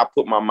 Anything that I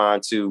put my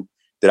mind to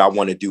that I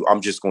want to do,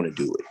 I'm just going to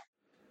do it.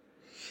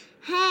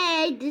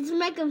 Hey, this is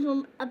Michael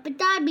from Abu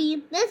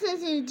Dhabi. Listen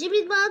to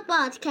Jimmy Bonds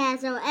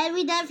Podcast on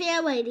Everyday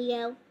Fair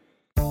Radio.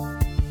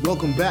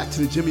 Welcome back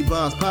to the Jimmy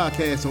Bonds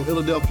Podcast on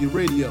Philadelphia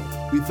Radio.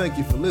 We thank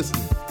you for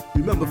listening.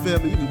 Remember,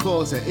 family, you can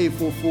call us at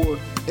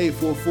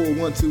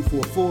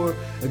 844-844-1244.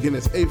 Again,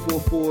 it's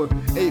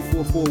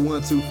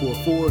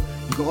 844-844-1244.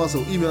 You can also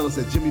email us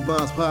at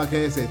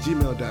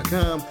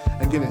jimmybondspodcast@gmail.com.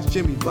 Again, it's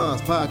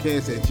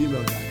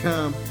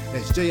jimmybondspodcast@gmail.com.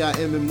 That's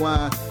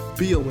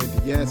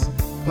JIMMYBONDS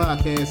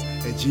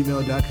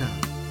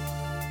podcast@gmail.com.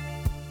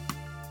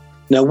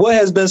 Now, what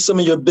has been some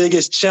of your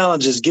biggest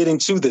challenges getting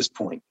to this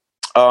point?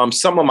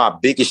 Some of my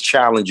biggest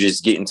challenges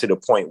getting to the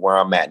point where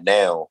I'm at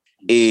now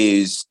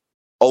is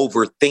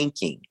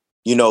overthinking.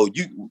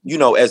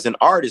 As an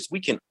artist, we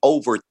can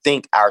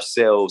overthink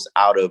ourselves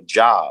out of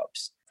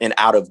jobs and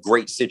out of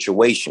great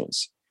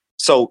situations.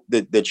 So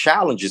the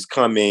challenges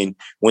come in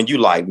when you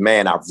like,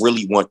 man, I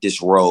really want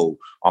this role.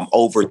 I'm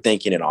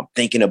overthinking it. I'm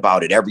thinking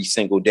about it every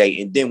single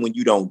day. And then when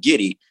you don't get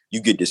it, you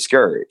get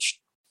discouraged.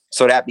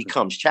 So that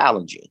becomes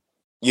challenging.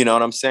 You know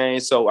what I'm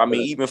saying? So, I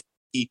mean, even for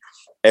me,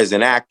 as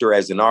an actor,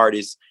 as an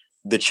artist,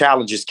 the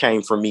challenges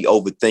came from me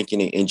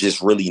overthinking it and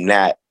just really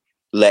not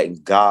letting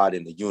God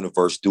and the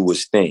universe do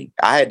its thing.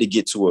 I had to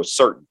get to a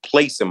certain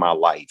place in my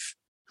life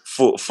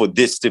for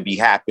this to be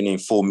happening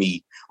for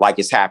me like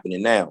it's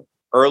happening now.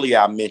 Earlier,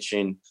 I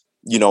mentioned,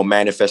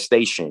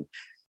 manifestation,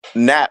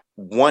 not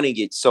wanting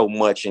it so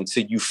much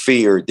until you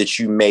fear that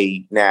you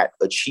may not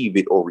achieve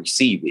it or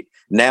receive it.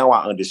 Now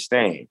I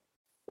understand.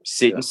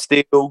 Sitting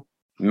still,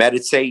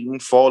 meditating,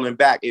 falling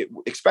back,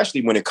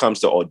 especially when it comes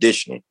to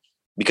auditioning.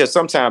 Because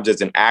sometimes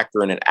as an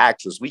actor and an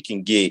actress, we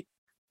can get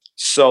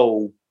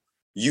so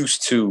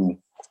used to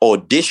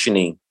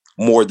auditioning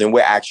more than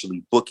we're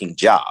actually booking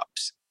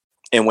jobs.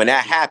 And when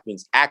that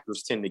happens,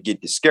 actors tend to get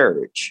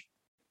discouraged.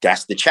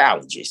 That's the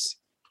challenges.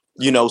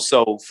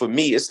 So for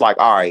me, it's like,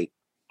 all right,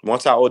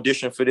 once I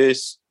audition for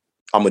this,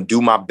 I'm going to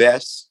do my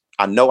best.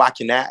 I know I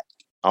can act.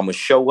 I'm going to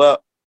show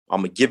up.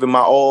 I'm going to give it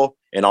my all,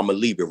 and I'm going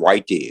to leave it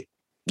right there.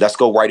 Let's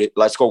go write it.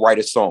 Let's go write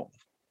a song.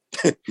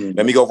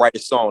 Let me go write a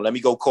song. Let me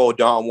go call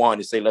Don Juan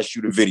and say, let's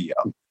shoot a video.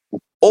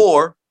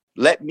 Or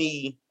let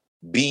me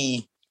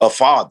be a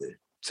father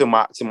to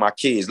my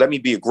kids. Let me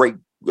be a great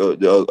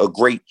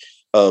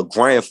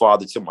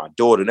grandfather to my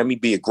daughter. Let me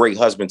be a great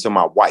husband to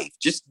my wife.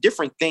 Just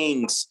different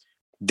things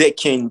that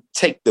can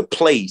take the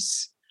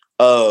place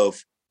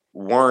of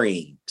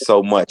worrying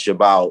so much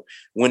about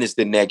when is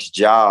the next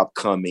job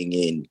coming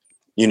in,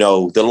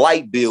 the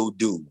light bill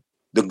due,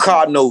 the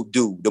car note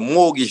due, the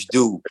mortgage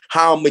due,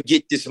 how I'm gonna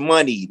get this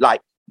money.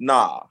 Like,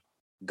 nah,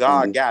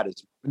 God got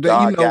us.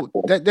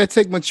 That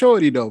takes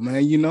maturity though,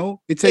 man.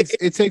 It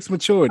takes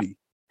maturity.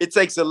 It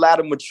takes a lot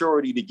of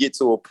maturity to get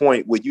to a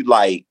point where you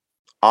like,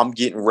 I'm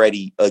getting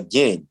ready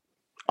again.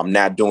 I'm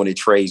not doing it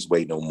Trey's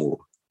way no more.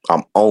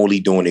 I'm only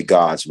doing it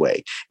God's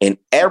way. And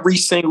every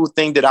single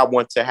thing that I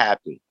want to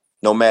happen,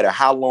 no matter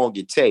how long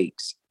it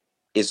takes,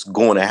 it's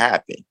going to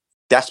happen.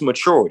 That's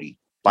maturity.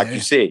 Like you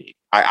said,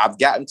 I've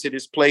gotten to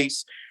this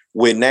place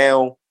where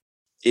now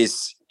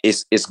it's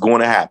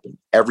going to happen.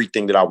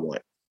 Everything that I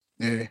want.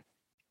 Yeah.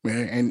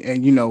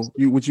 And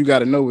what you got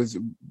to know is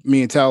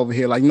me and Ty over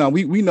here, like, no,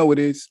 we know it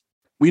is.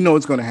 We know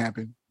it's going to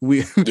happen. We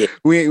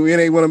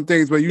ain't one of them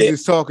things where you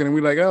just talking and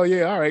we're like, oh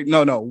yeah, all right.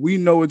 No, we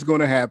know it's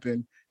going to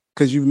happen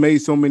because you've made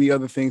so many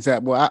other things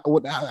happen. Well,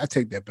 I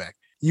take that back.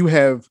 You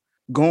have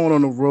gone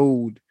on a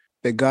road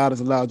that God has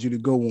allowed you to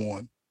go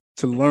on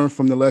to learn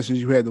from the lessons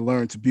you had to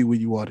learn to be where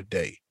you are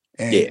today.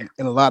 And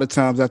a lot of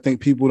times I think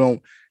people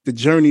the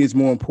journey is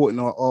more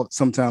important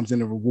sometimes than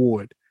the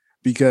reward,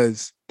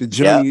 because the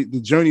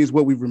journey is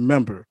what we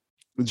remember.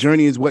 The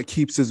journey is what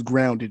keeps us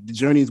grounded. The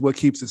journey is what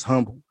keeps us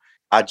humble.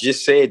 I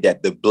just said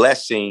that the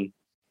blessing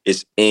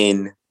is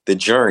in the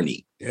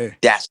journey. Yeah.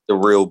 That's the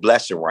real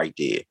blessing right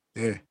there.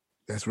 Yeah,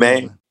 that's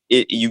right. Man,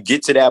 you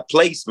get to that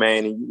place,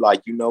 man, and you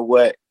like, you know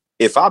what?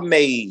 If I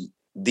made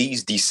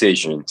these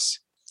decisions,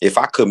 if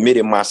I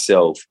committed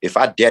myself, if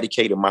I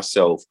dedicated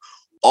myself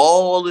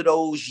all of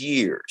those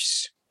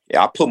years,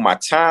 I put my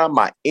time,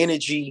 my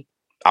energy,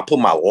 I put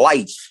my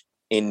life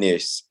in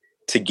this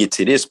to get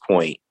to this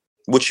point,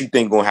 what you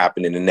think gonna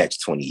happen in the next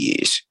 20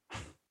 years?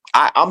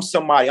 I'm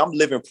somebody, I'm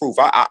living proof.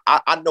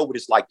 I know what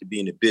it's like to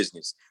be in the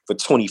business for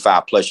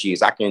 25 plus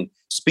years. I can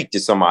speak to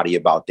somebody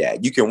about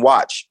that. You can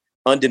watch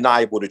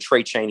undeniable the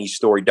Trey Chaney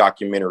story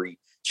documentary,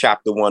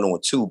 chapter 1 on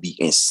Tubi,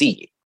 and see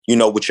it, you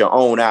know, with your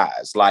own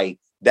eyes. Like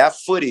that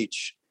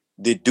footage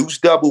that Deuce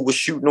Double was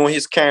shooting on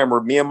his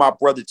camera, me and my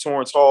brother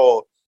Torrance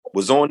Hall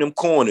was on them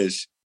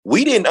corners.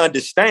 We didn't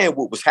understand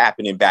what was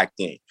happening back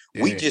then.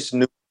 Yeah. We just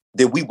knew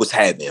that we was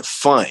having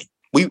fun.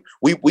 We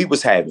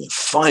was having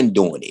fun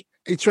doing it.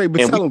 Hey Trey, but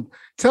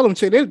tell them,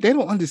 Trey, they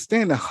don't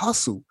understand the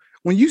hustle.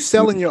 When you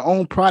selling your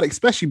own product,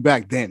 especially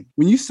back then,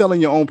 when you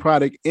selling your own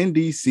product in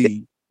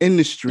DC, in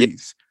the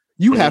streets,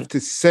 you have to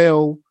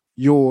sell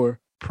your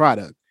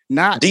product.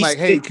 Not DC, like,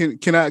 hey, can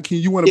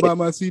you want to buy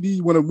my CD?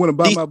 You want to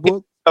buy my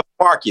book?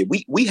 Market.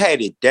 We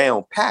had it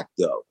down packed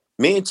though.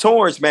 Me and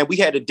Torrance, man, we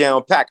had it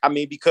down packed. I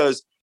mean,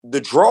 because the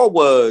draw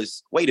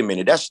was, wait a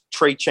minute, that's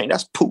Trey Chaney,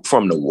 that's Poop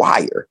from The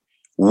Wire.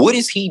 What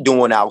is he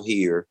doing out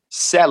here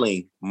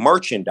selling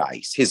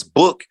merchandise, his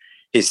book,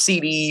 his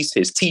CDs,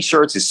 his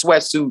t-shirts, his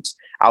sweatsuits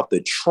out the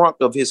trunk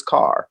of his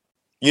car?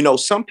 You know,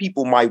 some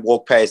people might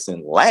walk past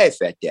and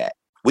laugh at that.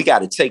 We got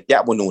to take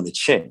that one on the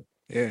chin.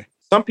 Yeah.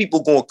 Some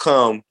people going to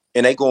come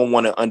and they going to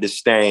want to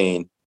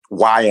understand,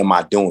 why am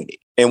I doing it?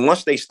 And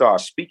once they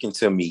start speaking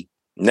to me,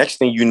 next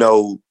thing you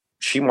know,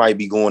 she might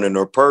be going in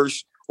her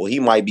purse or he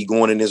might be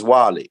going in his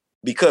wallet.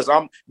 Because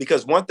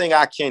one thing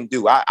I can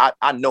do, I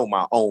know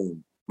my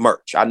own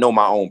merch. I know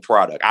my own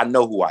product. I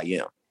know who I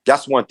am.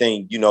 That's one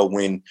thing, you know,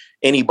 when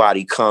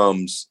anybody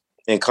comes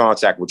in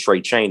contact with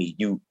Trey Chaney,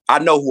 I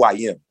know who I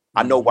am.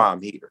 I know why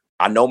I'm here.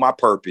 I know my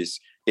purpose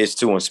is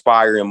to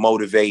inspire and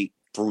motivate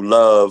through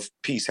love,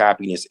 peace,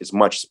 happiness as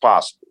much as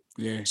possible.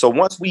 Yeah. So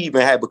once we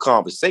even have a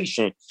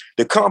conversation,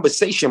 the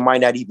conversation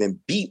might not even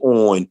be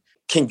on,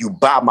 can you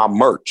buy my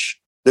merch?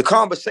 The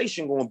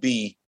conversation going to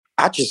be,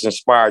 I just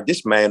inspired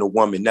this man or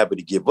woman never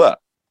to give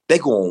up. They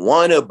going to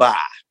want to buy.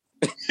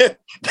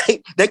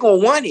 they going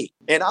to want it.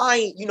 And I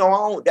ain't, you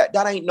know,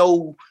 that ain't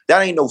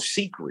no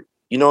secret.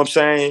 You know what I'm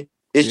saying?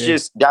 It's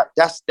just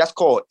that's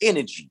called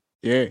energy.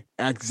 Yeah,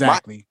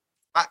 exactly.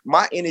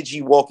 My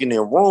energy walking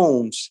in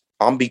rooms,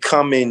 I'm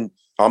becoming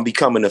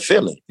a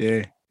feeling.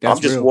 Yeah, I'm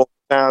just real. walking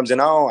times,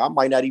 and I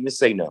might not even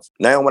say nothing.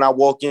 Now, when I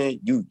walk in,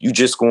 you're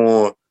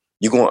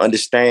gonna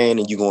understand,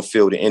 and you're gonna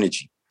feel the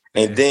energy.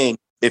 Yeah. And then,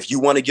 if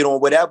you want to get on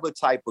whatever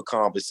type of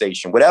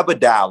conversation, whatever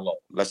dialogue,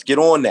 let's get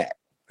on that.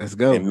 Let's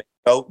go. And,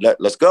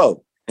 let's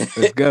go.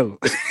 Let's go.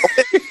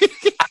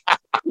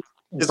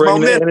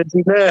 Bring the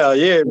energy now.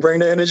 Yeah, bring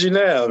the energy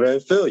now, man.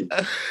 Feel you.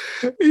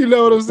 You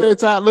know what I'm saying,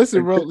 Ty?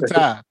 Listen, bro.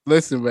 Ty,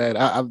 listen, man.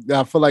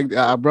 I feel like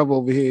our brother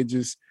over here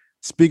just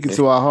speaking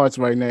to our hearts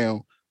right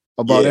now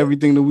about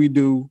everything that we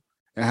do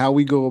and how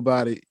we go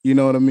about it. You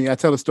know what I mean? I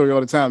tell the story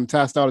all the time.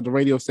 Ty started the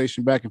radio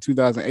station back in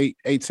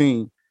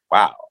 2018.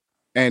 Wow.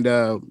 And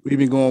we've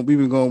been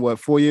going what,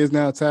 4 years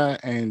now, Ty?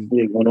 And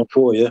going on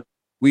 4, yeah.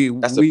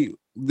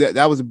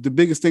 That was the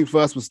biggest thing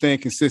for us was staying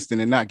consistent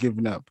and not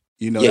giving up.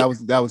 You know,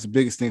 that was the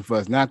biggest thing for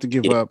us, not to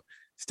give up,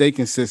 stay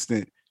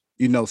consistent,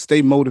 you know,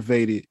 stay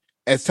motivated,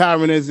 as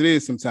tiring as it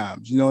is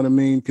sometimes, you know what I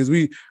mean? Because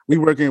we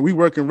working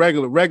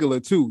regular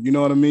too, you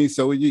know what I mean?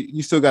 So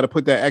you still got to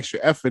put that extra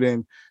effort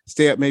in,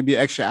 stay up maybe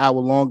an extra hour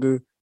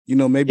longer, you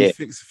know, maybe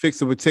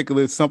fix a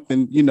particular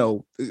something, you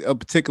know, a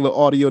particular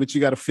audio that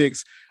you got to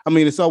fix. I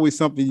mean, it's always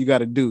something you got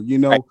to do, you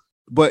know,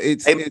 but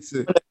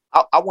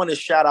I want to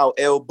shout out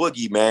L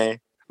Boogie, man.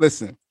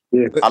 Listen.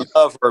 Yeah. I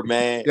love her,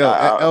 man.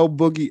 L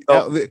Boogie.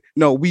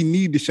 No, we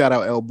need to shout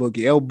out L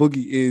Boogie. L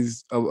Boogie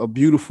is a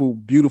beautiful,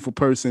 beautiful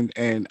person,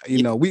 and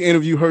you know we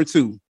interview her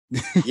too.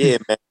 Yeah,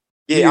 man.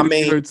 Yeah, I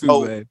mean, her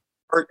too, man.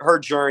 Her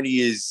journey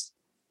is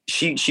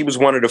she was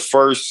one of the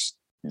first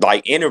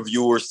like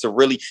interviewers to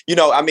really, you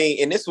know, I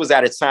mean, and this was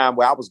at a time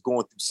where I was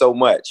going through so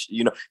much,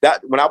 you know,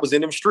 that when I was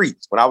in them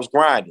streets, when I was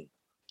grinding,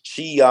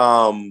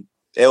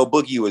 L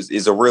Boogie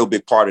is a real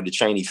big part of the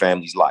Chaney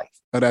family's life.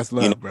 Oh, that's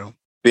love, you know, bro.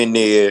 Been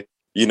there.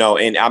 You know,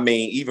 and I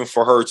mean, even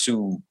for her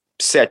to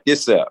set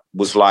this up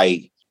was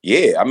like,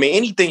 yeah, I mean,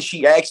 anything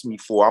she asked me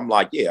for, I'm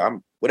like, yeah,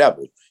 I'm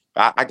whatever.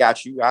 I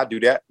got you. I do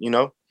that, you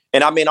know?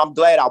 And I mean, I'm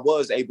glad I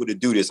was able to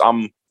do this.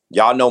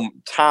 Y'all know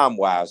time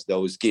wise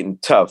though, it's getting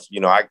tough. You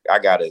know,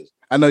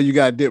 I know you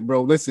got dip,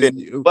 bro.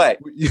 Listen, but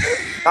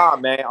nah,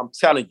 man, I'm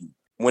telling you,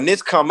 when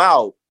this come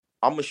out,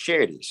 I'm gonna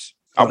share this.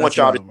 I want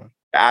y'all to the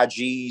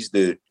IGs,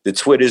 the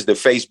Twitters, the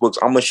Facebooks.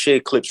 I'm gonna share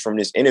clips from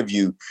this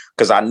interview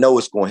because I know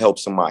it's gonna help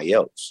somebody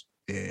else.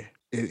 Yeah,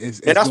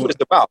 and that's what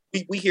it's about.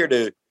 We here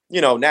to, you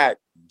know, not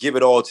give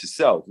it all to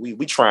self.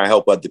 We try and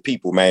help other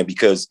people, man,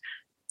 because,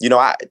 you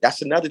know,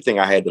 that's another thing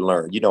I had to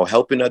learn. You know,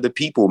 helping other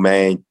people,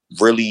 man,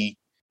 really,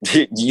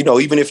 you know,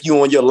 even if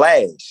you on your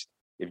last,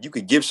 if you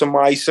could give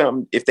somebody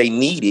something, if they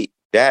need it,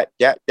 that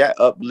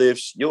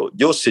uplifts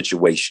your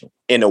situation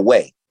in a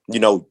way. You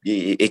know,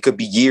 it could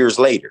be years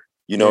later.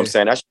 You know what I'm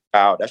saying?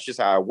 That's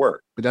just how it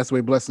works. But that's the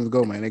way blessings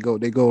go, man. They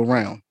go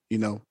around. You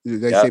know,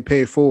 they say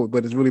pay it forward,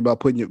 but it's really about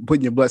putting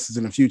your blessings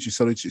in the future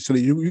so that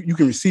you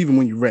can receive them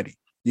when you're ready.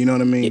 You know what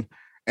I mean? Yeah.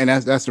 And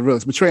that's the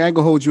realest. But Trey, I ain't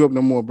gonna hold you up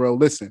no more, bro.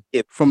 Listen,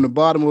 from the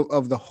bottom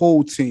of the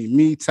whole team,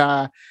 me,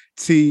 Ty,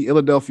 T,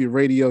 Philadelphia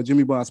Radio,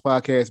 Jimmy Bond's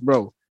podcast,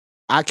 bro.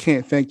 I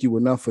can't thank you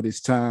enough for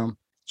this time.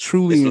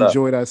 Truly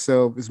enjoyed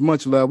ourselves. It's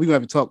much love. We're gonna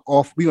have to talk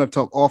off. We're gonna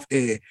talk off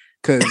air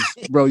because,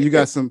 bro, you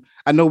got some.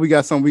 I know we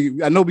got some.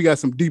 I know we got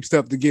some deep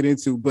stuff to get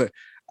into. But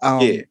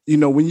you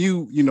know, when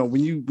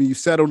you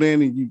settled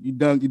in and you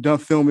done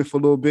filming for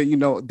a little bit, you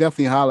know,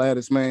 definitely holler at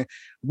us, man.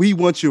 We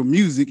want your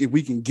music if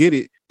we can get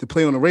it to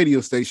play on a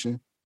radio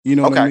station. You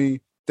know what I mean?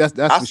 That's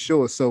for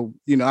sure. So,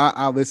 you know,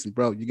 I'll listen,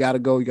 bro. You gotta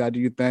go. You gotta do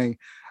your thing.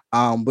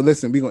 But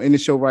listen, we're gonna end the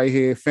show right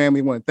here.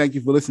 Family, want to thank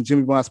you for listening to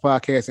Jimmy Bond's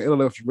podcast and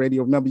Philadelphia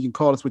Radio. Remember, you can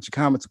call us with your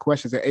comments or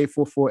questions at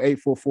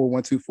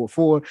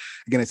 844-844-1244.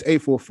 Again, it's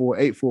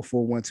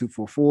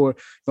 844-844-1244. You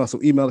can also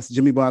email us at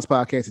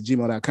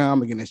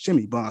jimmybondspodcast@gmail.com. Again, it's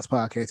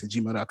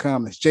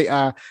jimmybondspodcast@gmail.com. That's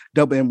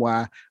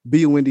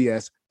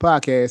JIMMYBONDS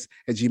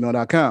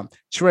podcast@gmail.com.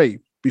 Trey,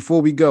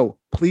 before we go,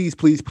 please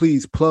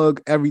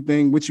plug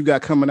everything. What you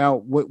got coming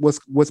out?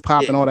 What's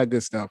popping? All that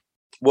good stuff.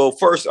 Well,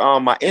 first,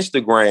 my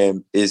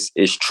Instagram is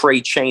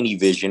Trey Chaney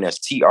Vision. That's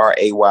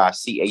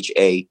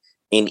TrayChaneyVision.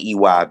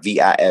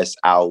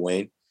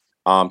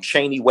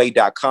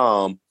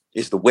 ChaneyWay.com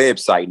is the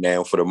website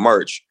now for the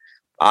merch.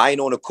 I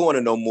ain't on the corner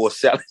no more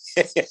selling.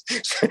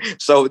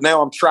 So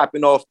now I'm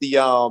trapping off the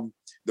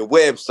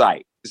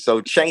website.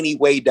 So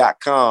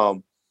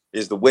ChaneyWay.com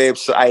is the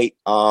website.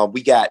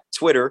 We got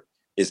Twitter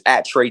is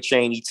at Trey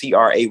Chaney,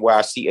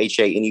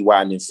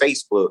 TrayChaney. And then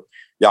Facebook,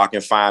 y'all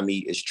can find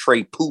me as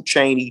Trey Pooh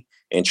Chaney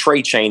and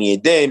Trey Chaney.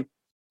 And then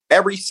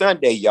every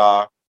Sunday,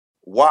 y'all,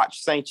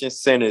 watch Saints and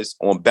Sinners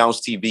on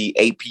Bounce TV,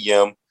 8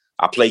 p.m.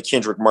 I play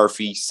Kendrick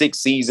Murphy, 6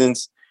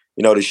 seasons.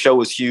 You know, the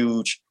show is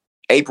huge.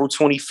 April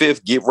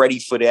 25th, get ready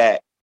for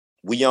that.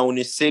 We Own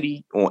This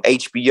City on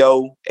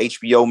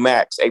HBO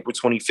Max, April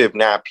 25th,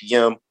 9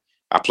 p.m.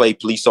 I play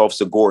Police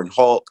Officer Gordon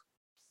Hawk.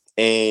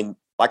 And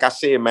like I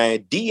said, man,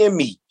 DM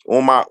me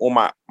on my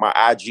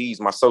IGs,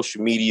 my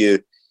social media,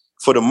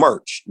 for the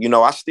merch. You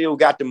know, I still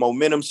got the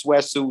Momentum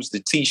sweatsuits, the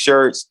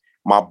t-shirts,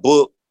 my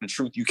book, The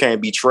Truth You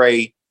Can't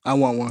Betray. I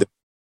want one.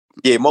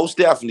 Yeah, most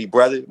definitely,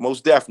 brother.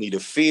 Most definitely.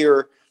 The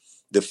Fear,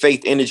 the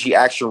Faith, Energy,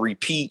 Action,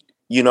 Repeat,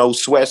 you know,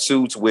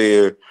 sweatsuits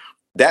where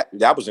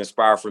that was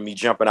inspired from me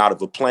jumping out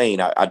of a plane.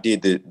 I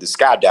did the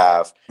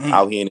skydive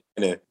out here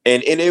and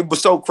it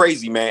was so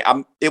crazy,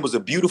 man. It was a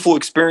beautiful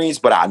experience,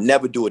 but I'll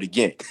never do it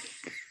again.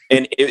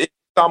 And it's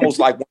almost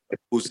like one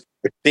who's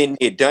been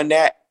there, done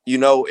that. You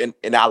know, and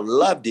I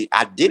loved it.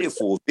 I did it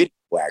for a video,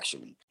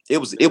 actually. It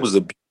was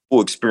a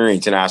beautiful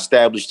experience. And I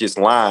established this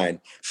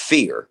line,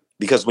 fear.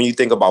 Because when you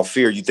think about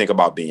fear, you think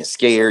about being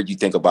scared. You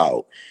think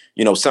about,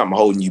 you know, something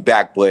holding you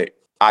back. But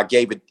I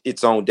gave it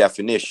its own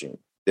definition.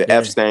 The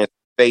F stands for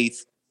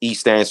faith. E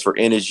stands for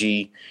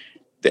energy.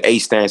 The A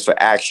stands for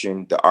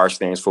action. The R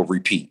stands for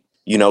repeat.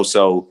 You know,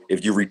 so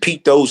if you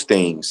repeat those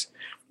things,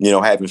 you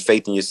know, having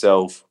faith in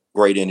yourself,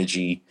 great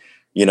energy,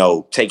 you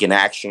know, taking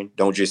action.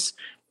 Don't just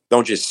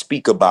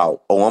speak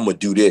about, oh, I'm going to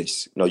do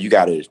this. No, you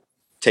got to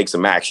take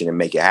some action and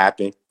make it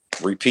happen.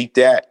 Repeat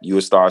that. You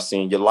will start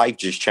seeing your life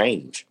just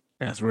change.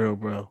 That's real,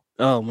 bro.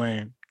 Oh,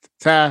 man.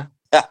 Ty,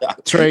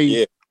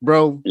 Trey,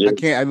 bro,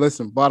 I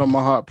listen, bottom of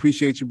my heart,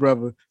 appreciate you,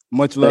 brother.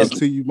 Much love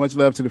to you. Much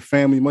love to the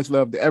family. Much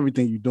love to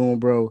everything you're doing,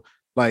 bro.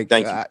 Like,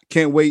 I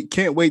can't wait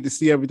to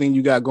see everything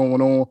you got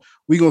going on.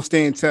 We're going to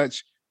stay in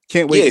touch.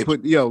 Can't wait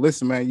to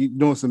listen, man, you're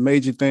doing some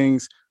major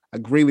things. I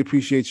greatly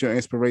appreciate your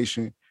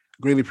inspiration.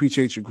 Greatly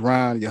appreciate your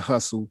grind, your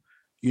hustle.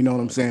 You know what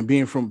I'm saying?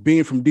 Being from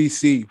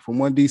DC, from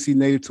one DC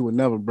native to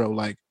another, bro.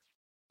 Like,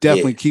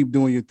 definitely keep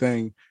doing your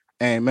thing.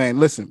 And man,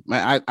 listen,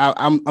 man,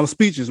 I'm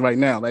speechless right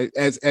now. Like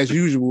as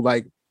usual,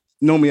 like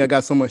normally I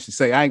got so much to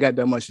say. I ain't got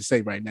that much to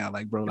say right now.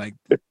 Like, bro, like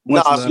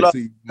much love to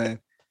you, man.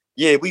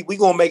 Yeah, we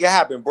gonna make it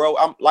happen, bro.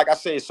 I'm like I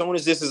said, as soon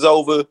as this is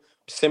over,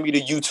 send me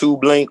the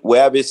YouTube link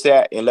wherever it's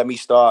at, and let me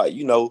start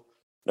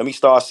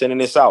sending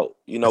this out.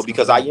 You know,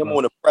 because I am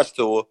on a press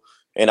tour.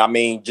 And I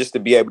mean, just to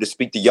be able to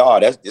speak to y'all,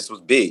 this was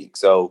big.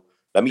 So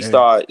let me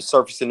start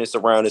surfacing this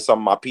around to some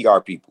of my PR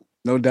people.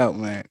 No doubt,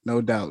 man. No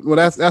doubt. Well,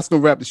 that's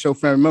gonna wrap the show,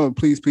 fam. Remember,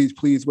 please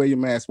wear your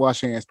mask,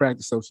 wash your hands,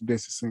 practice social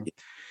distancing.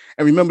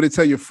 And remember to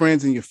tell your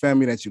friends and your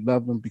family that you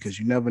love them because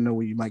you never know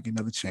when you might get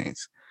another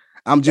chance.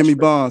 I'm Jimmy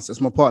Bonds.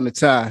 That's my partner,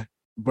 Ty,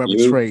 brother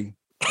Trey.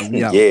 And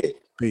we out.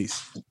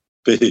 Peace.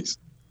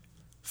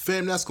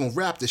 Fam, that's going to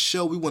wrap the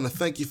show. We want to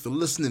thank you for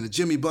listening to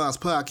Jimmy Bond's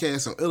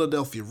podcast on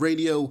Philadelphia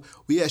Radio.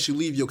 We ask you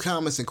leave your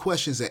comments and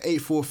questions at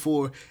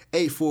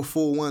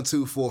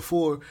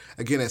 844-844-1244.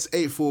 Again, that's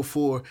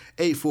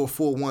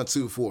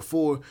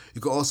 844-844-1244. You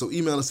can also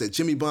email us at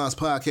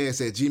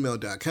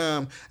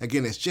jimmybondspodcast@gmail.com.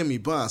 Again, that's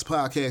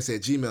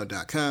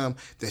jimmybondspodcast@gmail.com.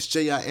 That's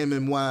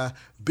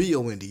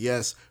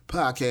JIMMYBONDS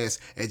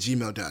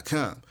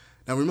podcast@gmail.com.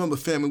 Now remember,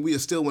 family, we are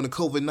still in the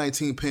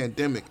COVID-19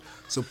 pandemic,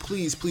 so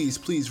please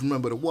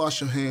remember to wash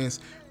your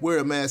hands, wear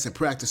a mask, and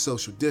practice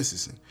social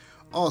distancing.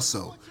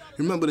 Also,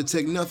 remember to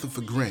take nothing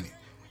for granted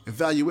and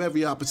value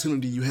every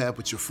opportunity you have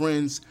with your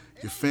friends,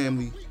 your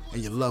family,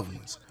 and your loved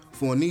ones.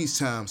 For in these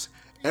times,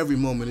 every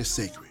moment is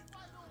sacred.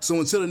 So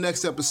until the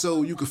next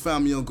episode, you can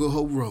find me on Good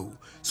Hope Road,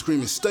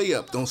 screaming, stay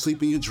up, don't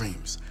sleep in your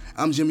dreams.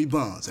 I'm Jimmy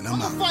Bonds, and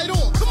I'm out. Fight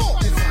on, come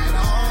on. Let's fight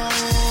on,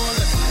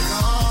 let's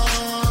fight on.